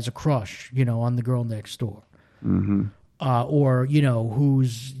who has a crush, on the girl next door. Mm-hmm. Or,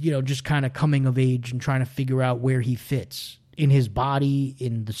 who's, just kind of coming of age and trying to figure out where he fits in his body,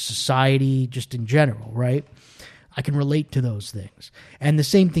 in the society, just in general, right? I can relate to those things. And the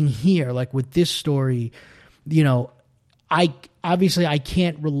same thing here, like with this story, I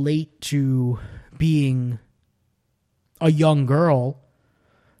can't relate to being a young girl,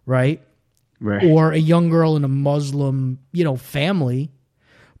 right? Right. Or a young girl in a Muslim, family.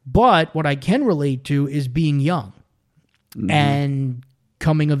 But what I can relate to is being young and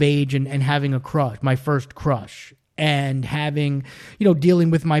coming of age and having a crush, my first crush. And having,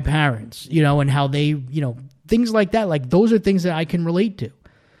 dealing with my parents, and how they, things like that. Like, those are things that I can relate to.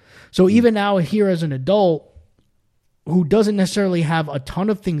 So even now here as an adult who doesn't necessarily have a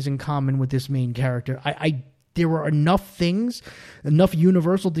ton of things in common with this main character, there were enough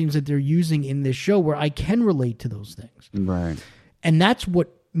universal themes that they're using in this show where I can relate to those things. Right. And that's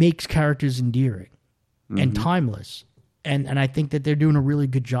what makes characters endearing and timeless. And I think that they're doing a really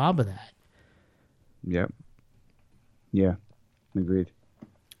good job of that. Yep. Yeah, agreed.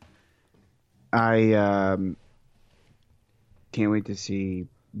 I can't wait to see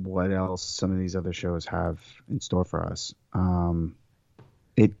what else some of these other shows have in store for us.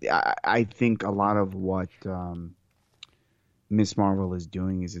 I think a lot of what Miss Marvel is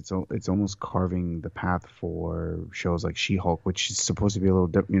doing is it's almost carving the path for shows like She-Hulk, which is supposed to be a little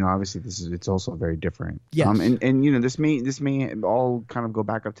different. Obviously it's also very different. Yes. And this may all kind of go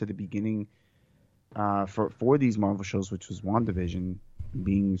back up to the beginning. For these Marvel shows, which was WandaVision,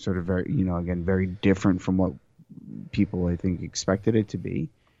 being sort of very, again, very different from what people, I think, expected it to be.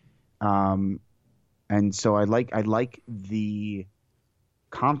 And so I like the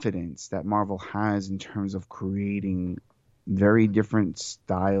confidence that Marvel has in terms of creating very different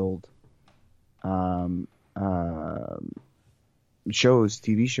styled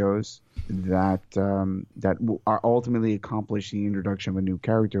TV shows that are ultimately accomplish the introduction of a new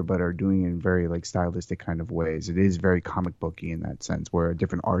character, but are doing it in very stylistic kind of ways. It is very comic booky in that sense, where a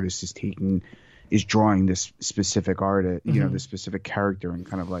different artist is drawing this specific art, this specific character, and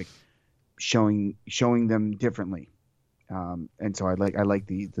kind of showing them differently. And so I like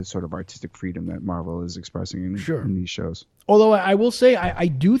the sort of artistic freedom that Marvel is expressing in these shows. Although I will say I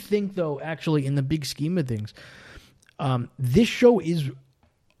do think, though, actually, in the big scheme of things, this show is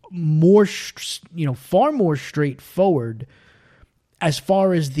more, far more straightforward as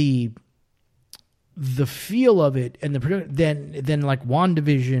far as the feel of it and than like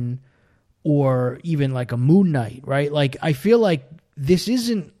WandaVision or even like a Moon Knight, right? Like, I feel like this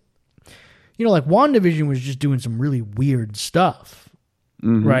isn't, like WandaVision was just doing some really weird stuff,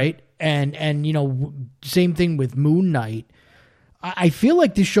 right? And same thing with Moon Knight. I feel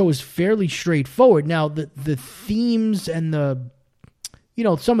like this show is fairly straightforward. Now, the themes and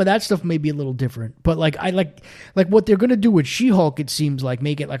some of that stuff may be a little different, but I like what they're going to do with She-Hulk. It seems like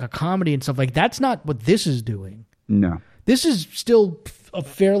make it like a comedy and stuff. Like that's not what this is doing. No, this is still a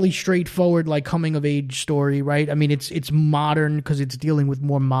fairly straightforward like coming of age story, right? I mean, it's modern because it's dealing with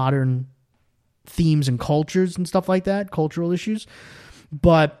more modern themes and cultures and stuff like that, cultural issues,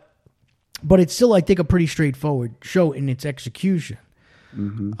 but it's still, I think, a pretty straightforward show in its execution.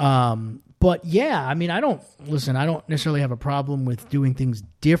 But yeah, I mean, I don't necessarily have a problem with doing things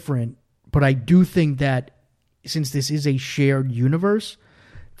different, but I do think that since this is a shared universe,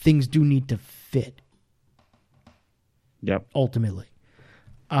 things do need to fit. Yep. Ultimately.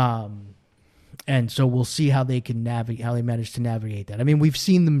 And so we'll see how they can navigate, how they manage to navigate that. I mean, we've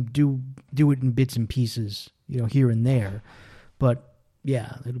seen them do it in bits and pieces, here and there, but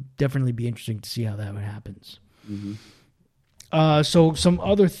yeah, it'll definitely be interesting to see how that happens. So some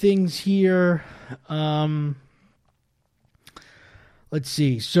other things here. Let's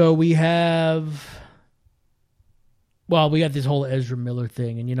see. So we got this whole Ezra Miller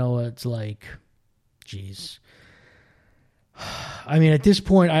thing, and it's like, geez. I mean, at this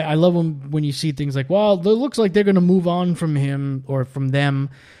point, I love when you see things like, well, it looks like they're going to move on from him or from them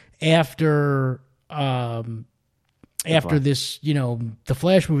after this, the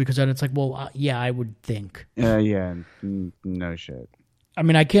Flash movie comes out. It's like, well, yeah, I would think. Yeah, no shit. I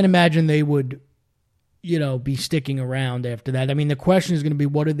mean, I can't imagine they would, be sticking around after that. I mean, the question is going to be,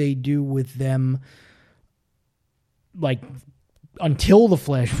 what do they do with them, like, until the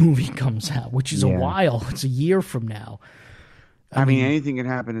Flash movie comes out, which is a while. It's a year from now. I mean, anything can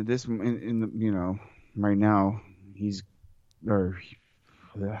happen at this right now.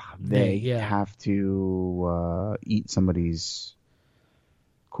 They have to eat somebody's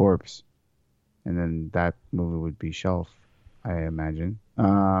corpse, and then that movie would be shelf, I imagine.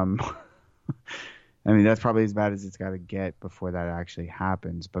 I mean, that's probably as bad as it's got to get before that actually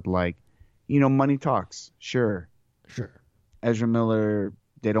happens. But money talks. Sure. Ezra Miller,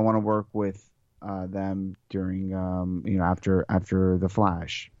 they don't want to work with them during after the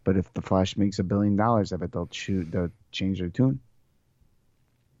Flash. But if the Flash makes $1 billion of it, they'll change their tune.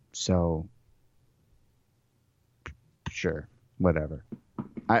 So, sure, whatever.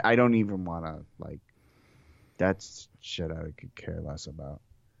 I don't even want to, that's shit I could care less about.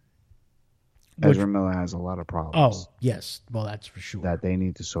 Ezra Miller has a lot of problems. Oh, yes. Well, that's for sure. That they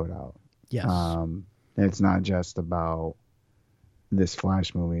need to sort out. Yes. It's not just about this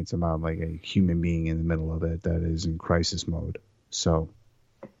Flash movie. It's about, a human being in the middle of it that is in crisis mode. So,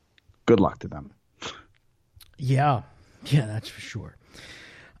 good luck to them. Yeah. Yeah, that's for sure.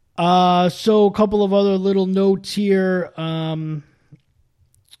 So a couple of other little notes here. The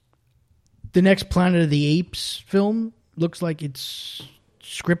next Planet of the Apes film looks like it's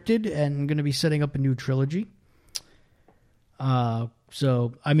scripted and going to be setting up a new trilogy.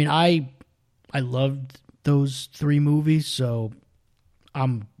 So I mean, I loved those 3 movies, so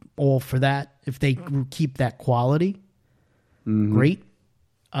I'm all for that. If they keep that quality, great.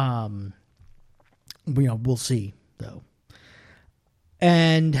 We'll see though.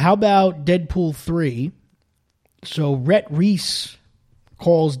 And how about Deadpool 3? So Rhett Reese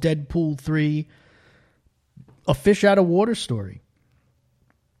calls Deadpool 3 a fish out of water story.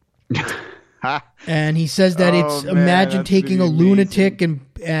 And he says that imagine taking a lunatic and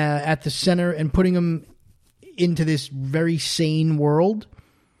at the center and putting him into this very sane world,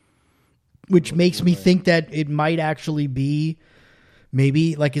 which makes me think that it might actually be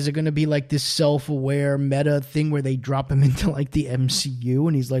maybe is it going to be this self-aware meta thing where they drop him into the MCU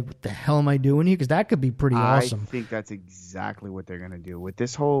and he's like, what the hell am I doing here? Because that could be pretty awesome. I think that's exactly what they're going to do with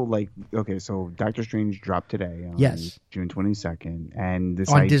this whole okay, so Doctor Strange dropped today on June 22nd, and this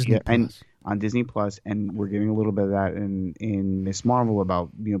on idea, Disney Plus. and on Disney Plus, and we're getting a little bit of that in Miss Marvel about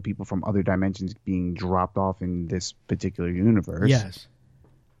people from other dimensions being dropped off in this particular universe. Yes,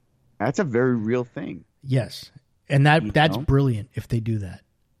 that's a very real thing. Yes. And that's brilliant if they do that.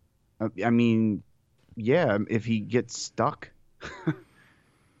 I mean, yeah, if he gets stuck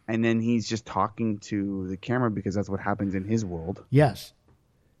and then he's just talking to the camera because that's what happens in his world. Yes.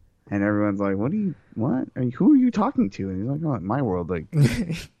 And everyone's like, what? I mean, who are you talking to? And he's like, oh, in my world.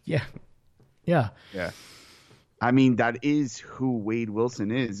 Yeah. Yeah. Yeah. I mean, that is who Wade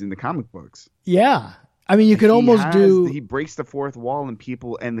Wilson is in the comic books. Yeah. I mean, you could almost do... He breaks the fourth wall and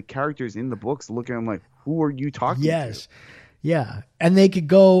people and the characters in the books look at him like, who are you talking to? Yeah. And they could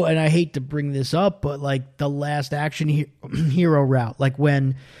go, and I hate to bring this up, but like the last action hero route, like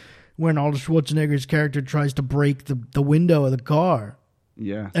when Arnold Schwarzenegger's character tries to break the window of the car.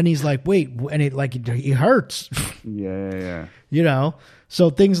 Yeah. And he's like, wait, and it like it hurts. Yeah. You know? So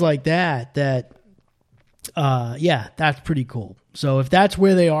things like that, that's pretty cool. So if that's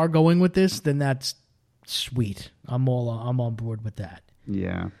where they are going with this, then that's sweet. I'm on board with that.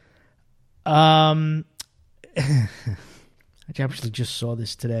 Yeah. I actually just saw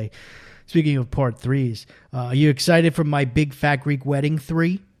this today. Speaking of part 3s, are you excited for My Big Fat Greek Wedding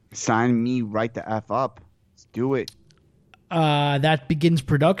 3? Sign me right the F up. Let's do it. That begins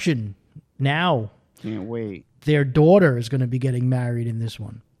production now. Can't wait. Their daughter is going to be getting married in this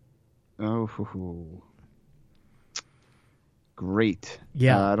one. Oh, great.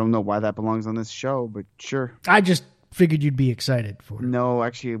 Yeah. I don't know why that belongs on this show, but sure. I just figured you'd be excited for it. No,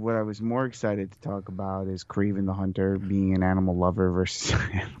 actually, what I was more excited to talk about is Kraven the Hunter being an animal lover versus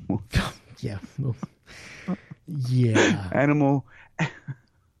animal. Yeah. Yeah. Animal.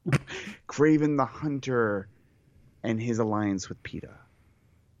 Kraven the Hunter and his alliance with PETA.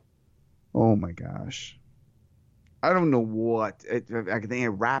 Oh my gosh. I don't know what. I think it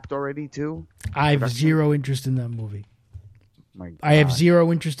wrapped already too. I have zero interest in that movie. My God. I have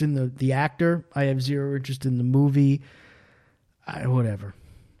zero interest in the actor. I have zero interest in the movie. Whatever.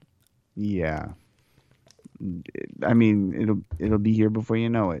 Yeah. I mean, it'll be here before you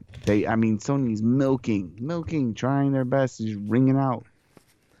know it. Sony's milking, trying their best, just wringing out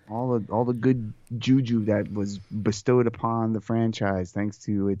all the good juju that was bestowed upon the franchise thanks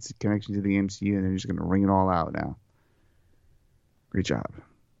to its connection to the MCU, and they're just gonna wring it all out now. Great job.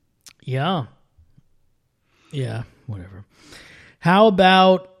 Yeah. Yeah, whatever. How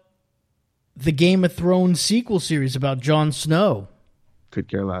about the Game of Thrones sequel series about Jon Snow? Could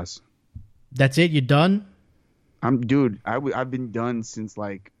care less. That's it? You done? I've been done since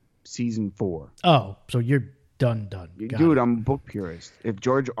like season 4. Oh, so you're done. Got Dude, it. I'm a book purist. If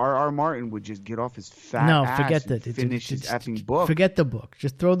George R.R. Martin would just get off his fat ass forget and that. finish his effing book. Forget the book.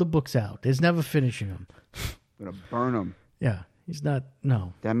 Just throw the books out. There's never finishing them. I'm going to burn him. Yeah, he's not.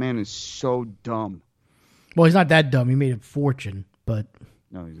 No. That man is so dumb. Well, he's not that dumb. He made a fortune, but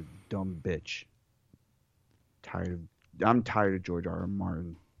No, he's a dumb bitch. I'm tired of George R.R.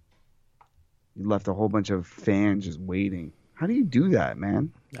 Martin. He left a whole bunch of fans just waiting. How do you do that,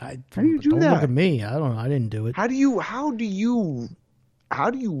 man? How do you do don't that? look at me. I don't know. I didn't do it. How do you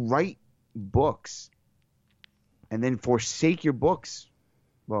write books and then forsake your books?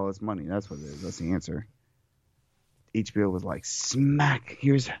 Well, it's money. That's what it is. That's the answer. HBO was like, smack.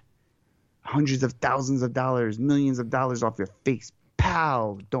 Here's hundreds of thousands of dollars, millions of dollars off your face.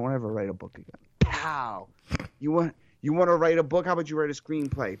 Pow. Don't ever write a book again. Pow. You want to write a book? How about you write a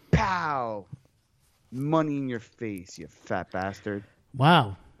screenplay? Pow. Money in your face, you fat bastard.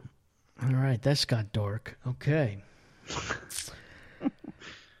 Wow. All right, that's got dark. Okay.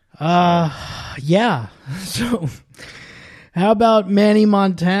 Yeah. So, how about Manny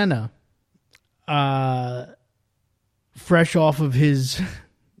Montana? Fresh off of his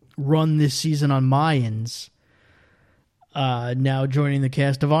run this season on Mayans, now joining the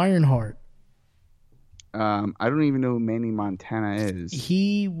cast of Ironheart. I don't even know who Manny Montana is.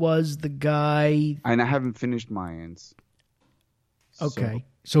 He was the guy. And I haven't finished Mayans. Okay.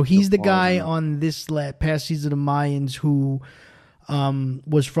 So he's the guy pause. on this past season of Mayans who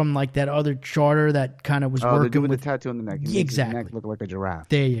was from like that other charter that kind of was the working dude with with. the tattoo on the neck. He makes Exactly. his neck look like a giraffe.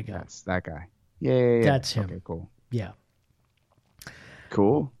 There you go. That's that guy. Yeah. That's him. Okay, cool. Yeah.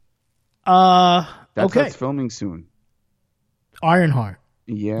 Cool. Okay. That's filming soon. Ironheart.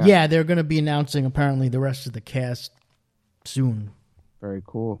 Yeah. Yeah, they're going to be announcing apparently the rest of the cast soon. Very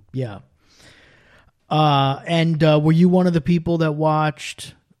cool. Yeah. And were you one of the people that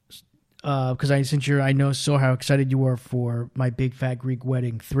watched? Because I saw how excited you were for My Big Fat Greek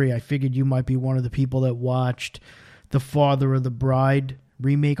Wedding 3. I figured you might be one of the people that watched the Father of the Bride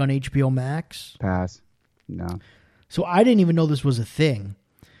remake on HBO Max. Pass. No. So I didn't even know this was a thing.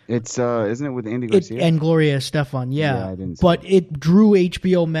 It's isn't it with Andy Garcia? And Gloria Estefan, yeah. I didn't see but it drew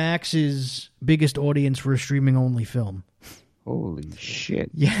HBO Max's biggest audience for a streaming only film. Holy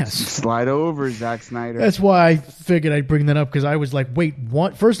shit. Yes. Slide over, Zack Snyder. That's why I figured I'd bring that up, because I was like, wait,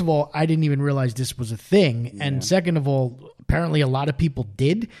 what? First of all, I didn't even realize this was a thing. Yeah. And second of all, apparently a lot of people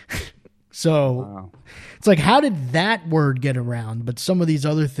did. So wow. It's like, how did that word get around? But some of these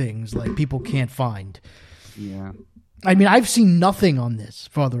other things, like, people can't find. Yeah. I mean, I've seen nothing on this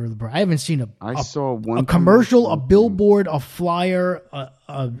Father of the Bride. I haven't seen I saw one commercial, a billboard, a flyer,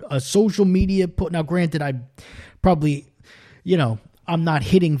 a social media put. Now, granted, I probably, I'm not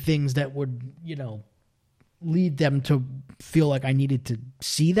hitting things that would, lead them to feel like I needed to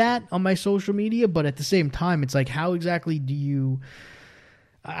see that on my social media. But at the same time, it's like, how exactly do you,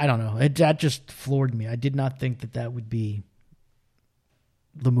 I don't know. That just floored me. I did not think that would be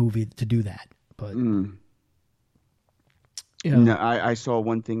the movie to do that. But, you know. No, I saw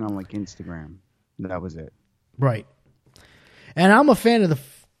one thing on like Instagram. That was it. Right. And I'm a fan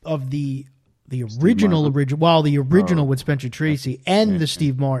of the original, the original with Spencer Tracy and the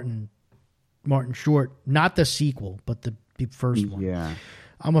Steve Martin short, not the sequel, but the first one. Yeah.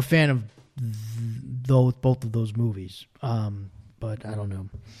 I'm a fan of both of those movies. But I don't know.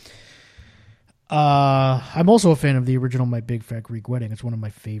 I'm also a fan of the original My Big Fat Greek Wedding. It's one of my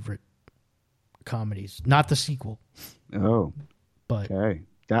favorite comedies. Not the sequel. Oh. But okay.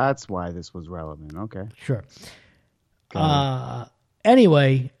 That's why this was relevant. Okay. Sure.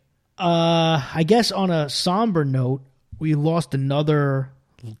 Anyway, I guess on a somber note, we lost another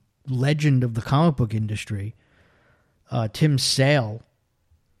legend of the comic book industry, Tim Sale.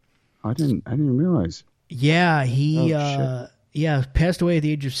 I didn't realize. Yeah, he passed away at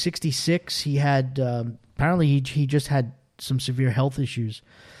the age of 66. He had apparently he just had some severe health issues.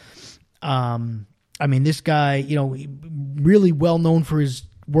 I mean, this guy, really well known for his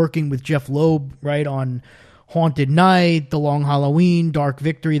working with Jeff Loeb, right, on Haunted Night, The Long Halloween, Dark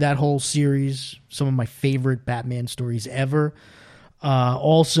Victory, that whole series. Some of my favorite Batman stories ever.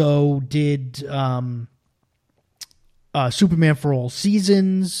 Also did Superman for All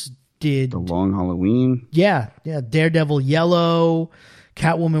Seasons. Did The Long Halloween. Yeah. Daredevil Yellow,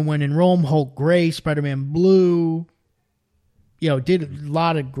 Catwoman When in Rome, Hulk Gray, Spider-Man Blue. Did a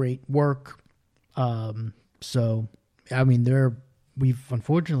lot of great work. So, I mean,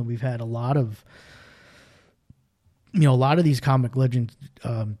 we've had a lot of these comic legends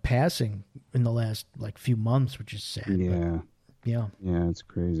passing in the last few months, which is sad. Yeah. Yeah, it's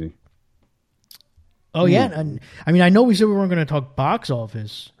crazy. Oh yeah, and I mean, I know we said we weren't going to talk box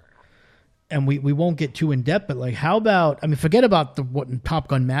office, and we won't get too in depth. But how about? I mean, forget about what Top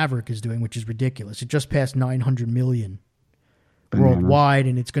Gun Maverick is doing, which is ridiculous. It just passed 900 million worldwide,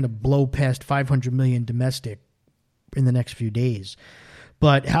 and it's going to blow past 500 million domestic in the next few days.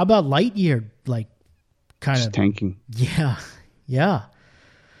 But how about Lightyear? Kind of tanking. Yeah.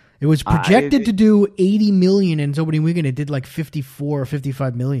 It was projected to do 80 million in its opening weekend. It did 54 or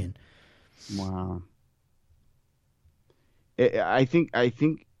 55 million. Wow. I think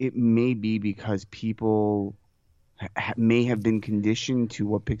it may be because people may have been conditioned to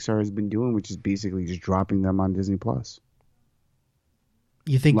what Pixar has been doing, which is basically just dropping them on Disney Plus.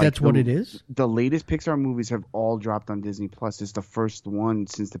 You think that's what it is? The latest Pixar movies have all dropped on Disney Plus. It's the first one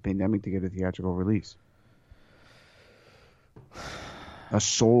since the pandemic to get a theatrical release. A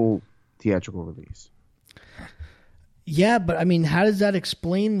sole theatrical release. Yeah, but I mean, how does that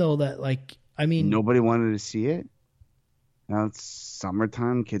explain though that nobody wanted to see it? Now it's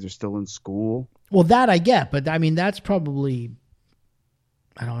summertime, kids are still in school. Well, that I get, but I mean that's probably,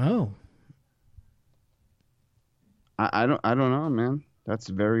 I don't know. I don't know, man. That's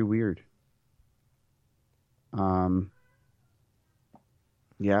very weird.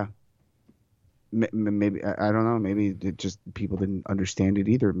 Yeah. Maybe I don't know. Maybe it just people didn't understand it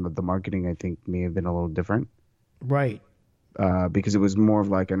either. The marketing, I think, may have been a little different, right? Because it was more of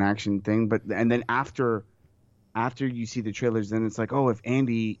like an action thing. And then after you see the trailers, then it's like, oh, if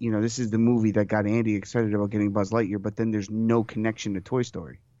Andy, this is the movie that got Andy excited about getting Buzz Lightyear. But then there's no connection to Toy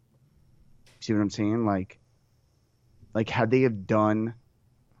Story. See what I'm saying? Like had they have done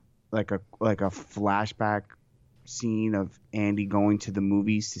like a flashback scene of Andy going to the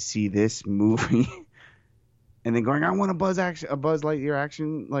movies to see this movie and then going, I want a Buzz Lightyear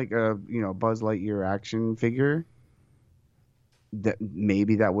action, Buzz Lightyear action figure, that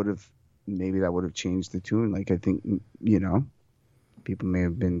maybe that would have changed the tune. I think, people may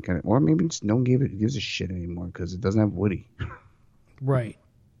have been kind of, or maybe just no one gives a shit anymore because it doesn't have Woody. Right.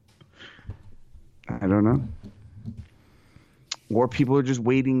 I don't know. Or people are just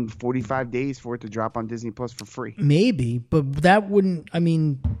waiting 45 days for it to drop on Disney Plus for free. Maybe, but that wouldn't. I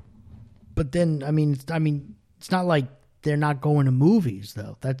mean, but then it's not like they're not going to movies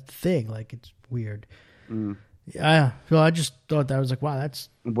though. That's the thing. It's weird. Yeah. So I just thought that was wow. That's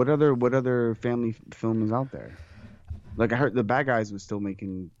what other family film is out there. I heard The Bad Guys was still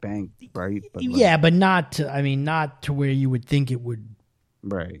making bank, right? But but not to where you would think it would.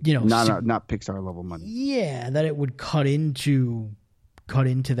 Right. Not Pixar level money. Yeah, that it would cut into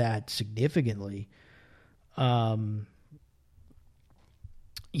that significantly. Yeah,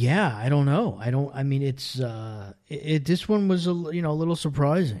 I don't know. It's this one was a little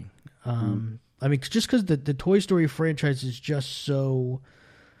surprising. Just because the Toy Story franchise is just so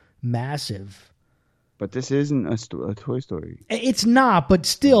massive. But this isn't a Toy Story. It's not, but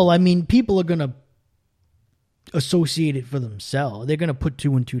still, I mean, people are going to associate it for themselves. They're going to put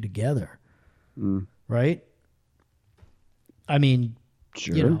two and two together, right? I mean,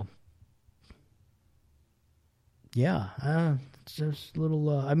 Sure. you know, yeah, it's just a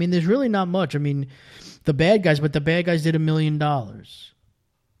little. I mean, there's really not much. I mean, the bad guys did $1 million.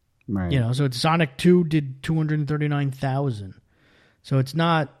 Right. You know, so Sonic 2 did 239,000. So it's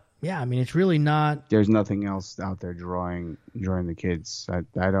not. Yeah, I mean, it's really not. There's nothing else out there drawing the kids. I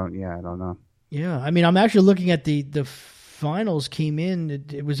don't know. Yeah, I mean, I'm actually looking at the finals came in.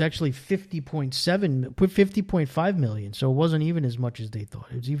 It was actually 50.5 million. So it wasn't even as much as they thought.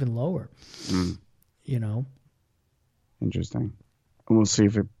 It was even lower. You know. Interesting. We'll see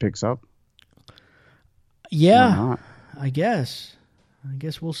if it picks up. Yeah, I guess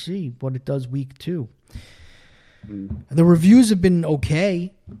we'll see what it does week 2. The reviews have been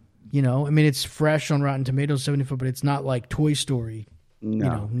okay. You know, I mean, it's fresh on Rotten Tomatoes, 74, but it's not like Toy Story, No.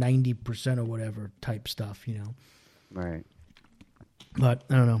 you know, 90% or whatever type stuff, you know. Right. But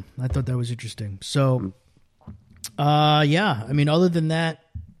I don't know. I thought that was interesting. So, yeah, I mean, other than that,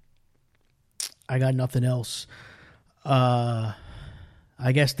 I got nothing else. I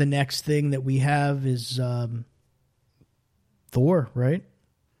guess the next thing that we have is Thor, right?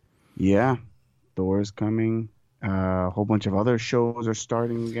 Yeah. Thor's coming. A whole bunch of other shows are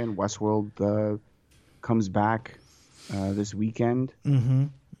starting again. Westworld comes back this weekend. Mm-hmm.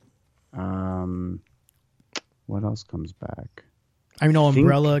 What else comes back? I know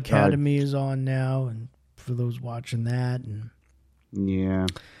Umbrella Academy is on now, and for those watching that, and yeah,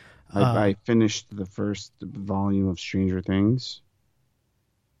 I finished the first volume of Stranger Things.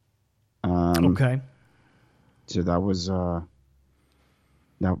 Okay. So that was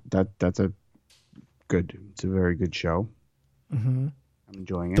that's a good. It's a very good show. Mm-hmm. I'm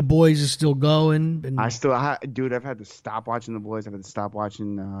enjoying it. The Boys is still going. And Dude, I've had to stop watching The Boys. I've had to stop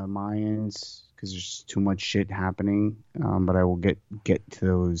watching Mayans because there's just too much shit happening. But I will get to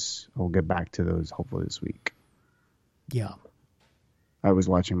those. I'll get back to those hopefully this week. Yeah. I was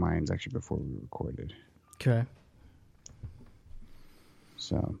watching Mayans actually before we recorded. Okay.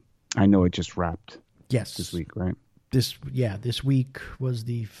 So I know it just wrapped. Yes. This week, right? This week was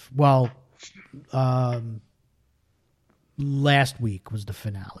last week was the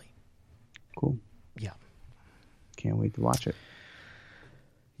finale. Cool. Yeah. Can't wait to watch it.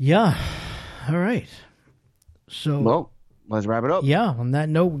 Yeah. All right. So, well, let's wrap it up. Yeah. On that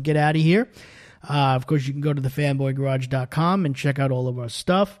note, we'll get out of here. Of course, you can go to thefanboygarage.com and check out all of our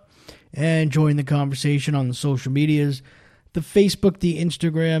stuff and join the conversation on the social medias, the Facebook, the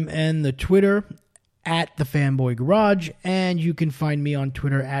Instagram, and the Twitter at The Fanboy Garage. And you can find me on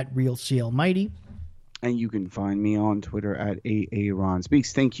Twitter at RealCLMighty. And you can find me on Twitter at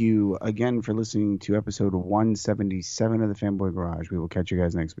AARonSpeaks. Thank you again for listening to episode 177 of The Fanboy Garage. We will catch you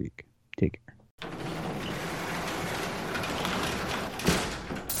guys next week. Take care.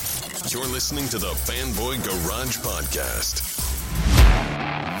 You're listening to the Fanboy Garage Podcast.